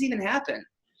 How did this even happen?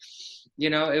 You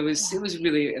know, it was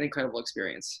really an incredible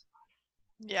experience.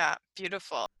 Yeah,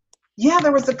 beautiful. Yeah,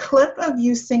 there was a clip of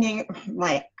you singing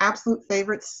my absolute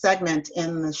favorite segment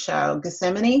in the show,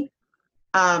 Gethsemane,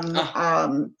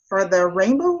 for the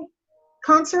Rainbow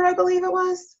concert, I believe it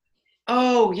was.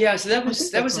 Oh yeah, so that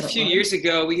was a few years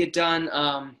ago. We had done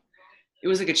it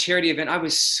was like a charity event. I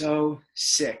was so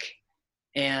sick,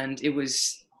 and it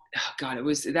was, oh God, it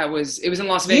was in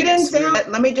Las Vegas. You didn't sound it.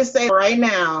 Let me just say right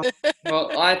now.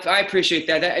 Well, I appreciate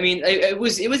that. I mean, it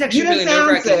was actually really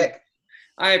nerve-wracking.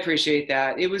 I appreciate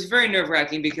that. It was very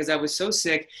nerve-wracking because I was so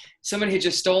sick, somebody had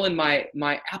just stolen my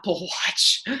Apple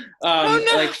Watch, Oh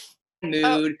no. like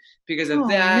mood because of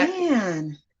that.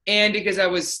 Man. And because I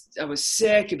was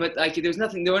sick, but like there was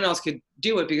nothing, no one else could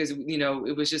do it because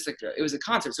it was just like it was a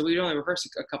concert, so we'd only rehearse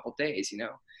a couple days,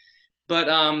 But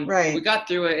Right. we got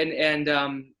through it,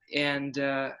 and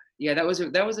yeah, that was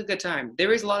a good time. They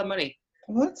raised a lot of money.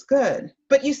 Well, that's good.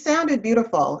 But you sounded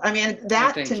beautiful. I mean,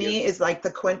 that thank to you. me is like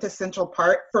the quintessential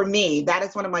part for me. That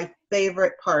is one of my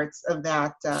favorite parts of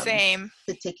that Same.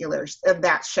 particular of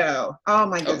that show. Oh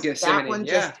my goodness, that one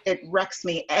yeah. it wrecks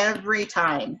me every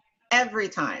time. Every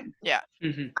time. Yeah.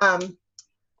 Mm-hmm.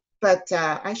 But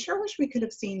I sure wish we could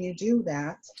have seen you do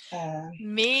that.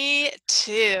 Me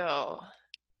too.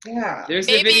 Yeah. There's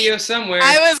a video somewhere.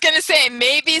 I was going to say,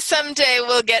 maybe someday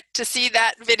we'll get to see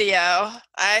that video.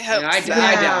 I hope so. I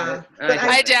doubt it.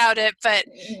 I doubt it, but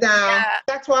no, yeah.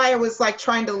 That's why I was like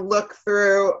trying to look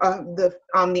through on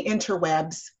the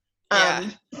interwebs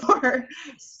for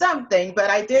something, but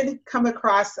I did come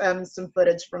across some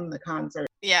footage from the concert.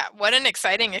 Yeah, what an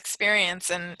exciting experience.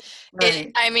 And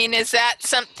Right. is that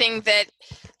something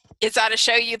is that a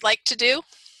show you'd like to do?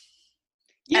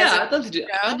 Yeah, I'd love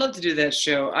to do that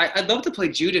show. I'd love to play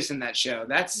Judas in that show.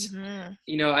 That's I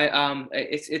I'd love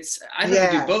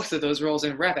to do both of those roles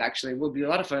in rep. Actually, what would be a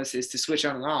lot of fun is to switch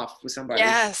on and off with somebody.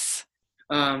 Yes.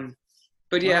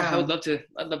 But yeah, wow. I'd love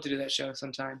to do that show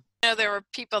sometime. There were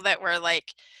people that were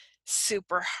like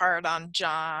super hard on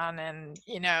John, and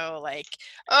like,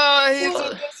 oh, he's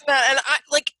and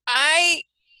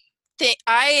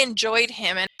I enjoyed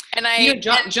him, and I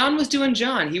John was doing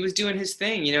John. He was doing his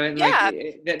thing, and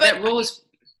that role is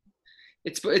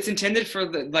it's intended for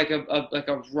like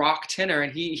a rock tenor,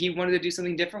 and he wanted to do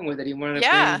something different with it. He wanted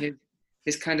to bring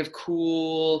his kind of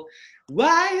cool,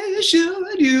 why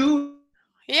should you?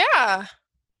 Yeah.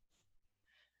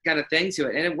 Kind of thing to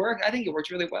it, and it worked. I think it worked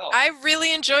really well. I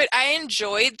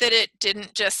enjoyed that it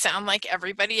didn't just sound like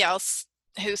everybody else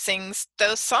who sings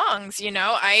those songs.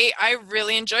 I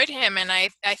really enjoyed him, and I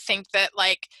think that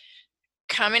like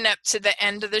coming up to the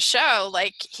end of the show,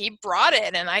 like he brought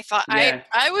it, and I thought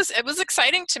it was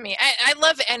exciting to me. I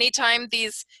love anytime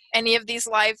any of these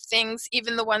live things,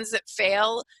 even the ones that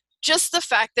fail, just the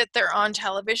fact that they're on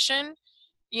television.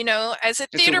 As a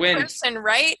theater person,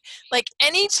 right? Like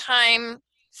anytime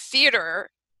theater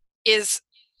is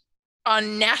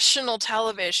on national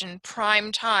television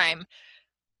prime time,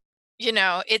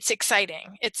 it's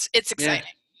exciting. It's exciting.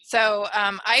 Yeah. So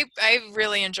I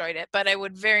really enjoyed it, but I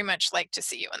would very much like to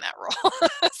see you in that role.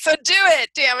 So do it,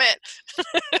 damn it.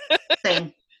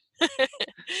 Same.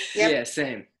 Yep. Yeah,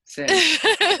 same.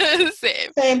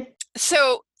 Same.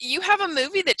 So you have a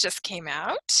movie that just came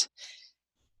out.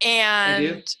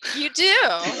 And you do. You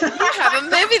have a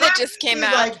movie that just came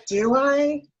out. Like, do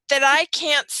I? That I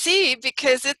can't see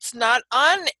because it's not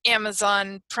on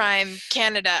Amazon Prime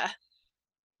Canada.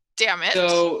 Damn it.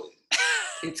 So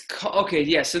it's okay.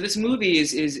 Yeah. So this movie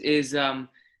is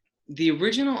the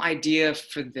original idea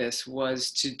for this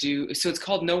was to do. So it's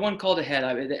called No One Called Ahead.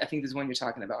 I think this is one you're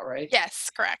talking about, right?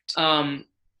 Yes, correct.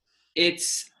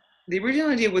 It's. The original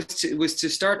idea was to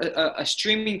start a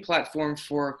streaming platform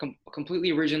for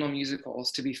completely original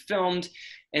musicals to be filmed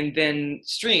and then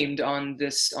streamed on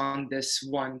this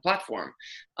one platform.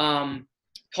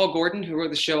 Paul Gordon, who wrote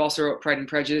the show, also wrote Pride and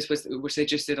Prejudice, which they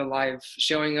just did a live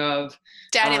showing of.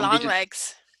 Daddy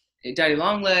Longlegs. Daddy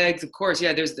Longlegs, of course.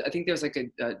 Yeah, I think there was like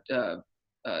another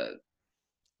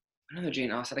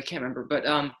Jane Austen. I can't remember, but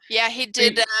yeah, he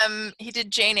did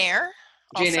Jane Eyre.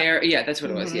 Jane Eyre, yeah, that's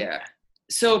what it was. Yeah.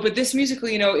 So, but this musical,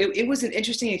 it was an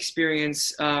interesting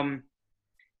experience.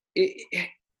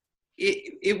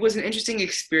 It was an interesting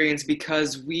experience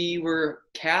because we were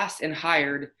cast and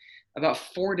hired about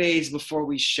 4 days before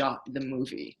we shot the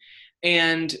movie.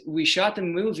 And we shot the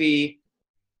movie,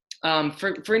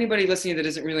 for anybody listening that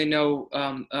doesn't really know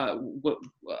what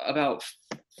about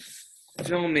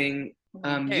filming,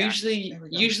 usually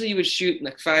you would shoot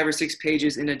like 5 or 6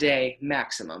 pages in a day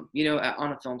maximum,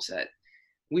 on a film set.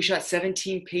 We shot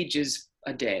 17 pages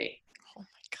a day. Oh my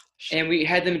gosh. And we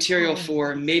had the material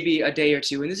for maybe a day or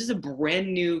two. And this is a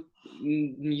brand new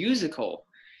musical.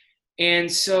 And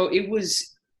so it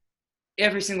was,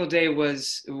 every single day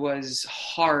was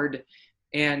hard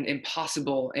and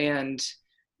impossible. And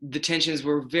the tensions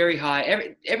were very high.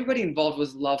 Everybody involved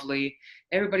was lovely.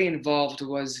 Everybody involved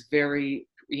was very,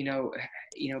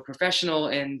 professional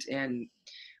and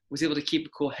was able to keep a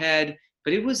cool head.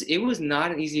 But it was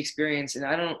not an easy experience, and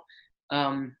I don't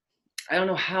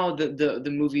know how the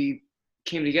movie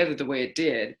came together the way it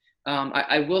did.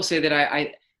 I will say that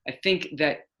I think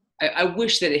that I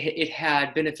wish that it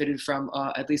had benefited from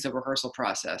at least a rehearsal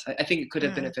process. I think it could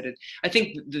have benefited. I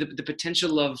think the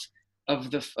potential of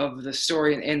the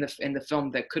story and the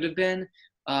film that could have been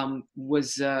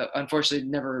was unfortunately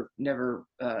never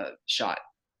shot.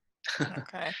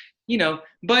 Okay.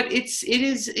 But it's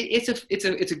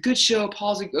a good show.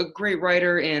 Paul's a great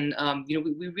writer, and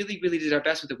we really did our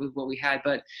best with what we had,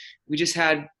 but we just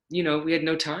had we had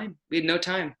no time.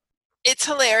 It's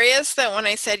hilarious that when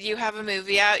I said you have a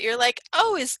movie out, you're like,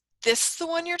 oh, is this the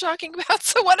one you're talking about?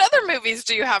 So what other movies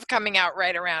do you have coming out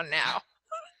right around now?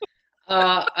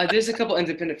 There's a couple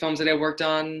independent films that I worked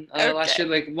on last year.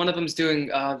 Like one of them's doing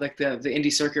like the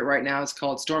indie circuit right now. It's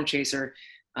called Storm Chaser.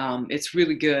 It's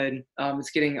really good.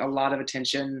 It's getting a lot of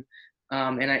attention,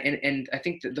 and I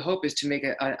think that the hope is to make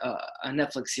a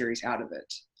Netflix series out of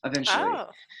it eventually. Oh.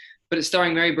 But it's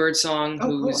starring Mary Birdsong,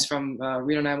 who's cool. from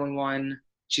Reno 911.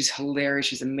 She's hilarious.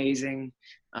 She's amazing.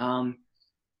 So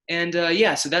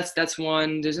that's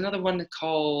one. There's another one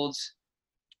called,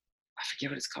 I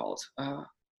forget what it's called.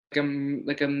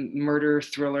 Like a murder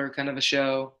thriller kind of a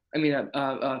show. I mean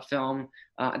a film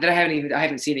that I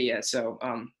haven't seen it yet. So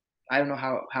I don't know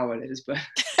how it is, but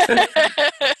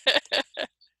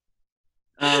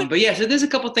but yeah. So there's a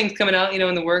couple things coming out,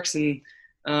 in the works, and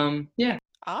yeah.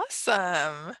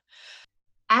 Awesome.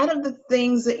 Out of the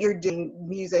things that you're doing,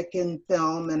 music and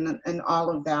film and all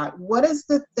of that, what is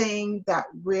the thing that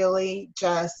really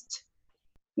just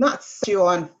not sets you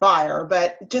on fire,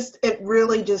 but it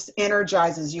really just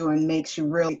energizes you and makes you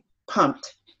really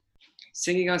pumped?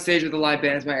 Singing on stage with a live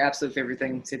band is my absolute favorite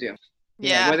thing to do.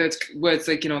 Yeah. Whether it's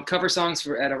like, cover songs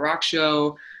at a rock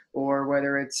show, or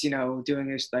whether it's,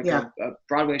 doing a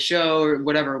Broadway show or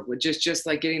whatever, just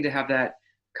like getting to have that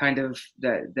kind of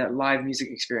that live music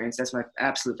experience. That's my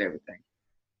absolute favorite thing.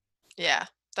 Yeah,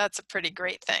 that's a pretty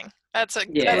great thing. That's a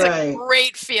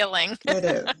great feeling. It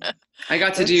is. I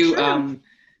got to do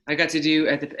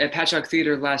at Patchogue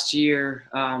Theater last year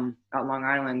out in Long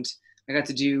Island. I got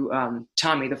to do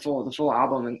Tommy, the full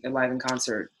album live in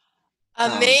concert.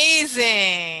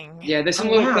 Amazing. Yeah, there's some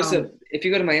little clips if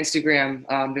you go to my Instagram,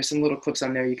 there's some little clips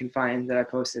on there you can find that I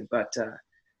posted, but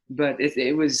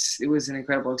it was an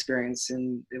incredible experience,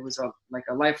 and it was a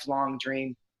lifelong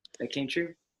dream that came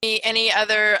true. Any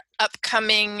other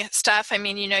upcoming stuff? I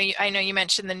mean, I know you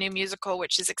mentioned the new musical,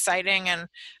 which is exciting, and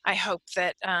I hope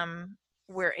that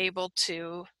we're able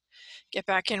to get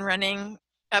up and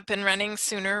running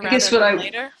sooner rather than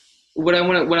later. What I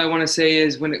want to say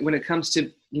is when it comes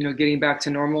to getting back to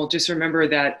normal, just remember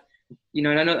that and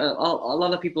I know a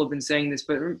lot of people have been saying this,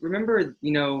 but remember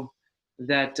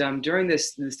that during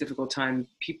this difficult time,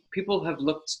 people have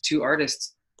looked to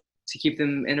artists to keep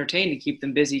them entertained, to keep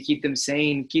them busy, keep them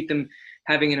sane, keep them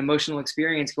having an emotional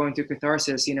experience, going through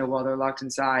catharsis, while they're locked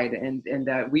inside, and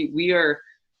that we are,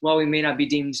 while we may not be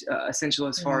deemed essential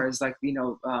as far as like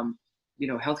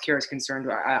healthcare is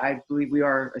concerned, I believe we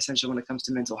are essential when it comes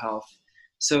to mental health.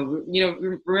 So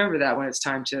remember that when it's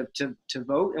time to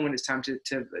vote, and when it's time to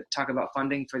talk about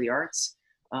funding for the arts,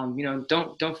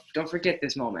 don't forget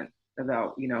this moment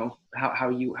about how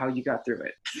you got through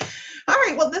it. All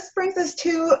right, well, this brings us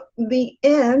to the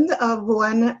end of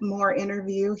one more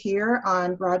interview here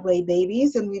on Broadway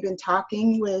Babies, and we've been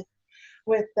talking with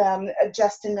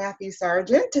Justin Matthew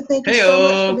Sargent. Thank you so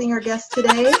much for being our guest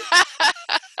today.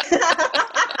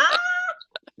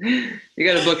 You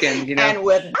got a bookend,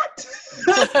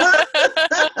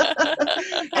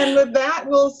 And with that,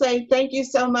 we'll say thank you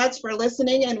so much for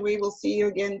listening, and we will see you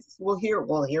again. We'll hear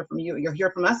from you. You'll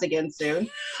hear from us again soon.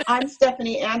 I'm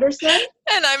Stephanie Anderson.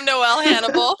 And I'm Noelle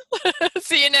Hannibal.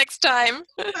 See you next time.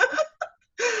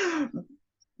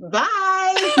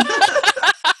 Bye.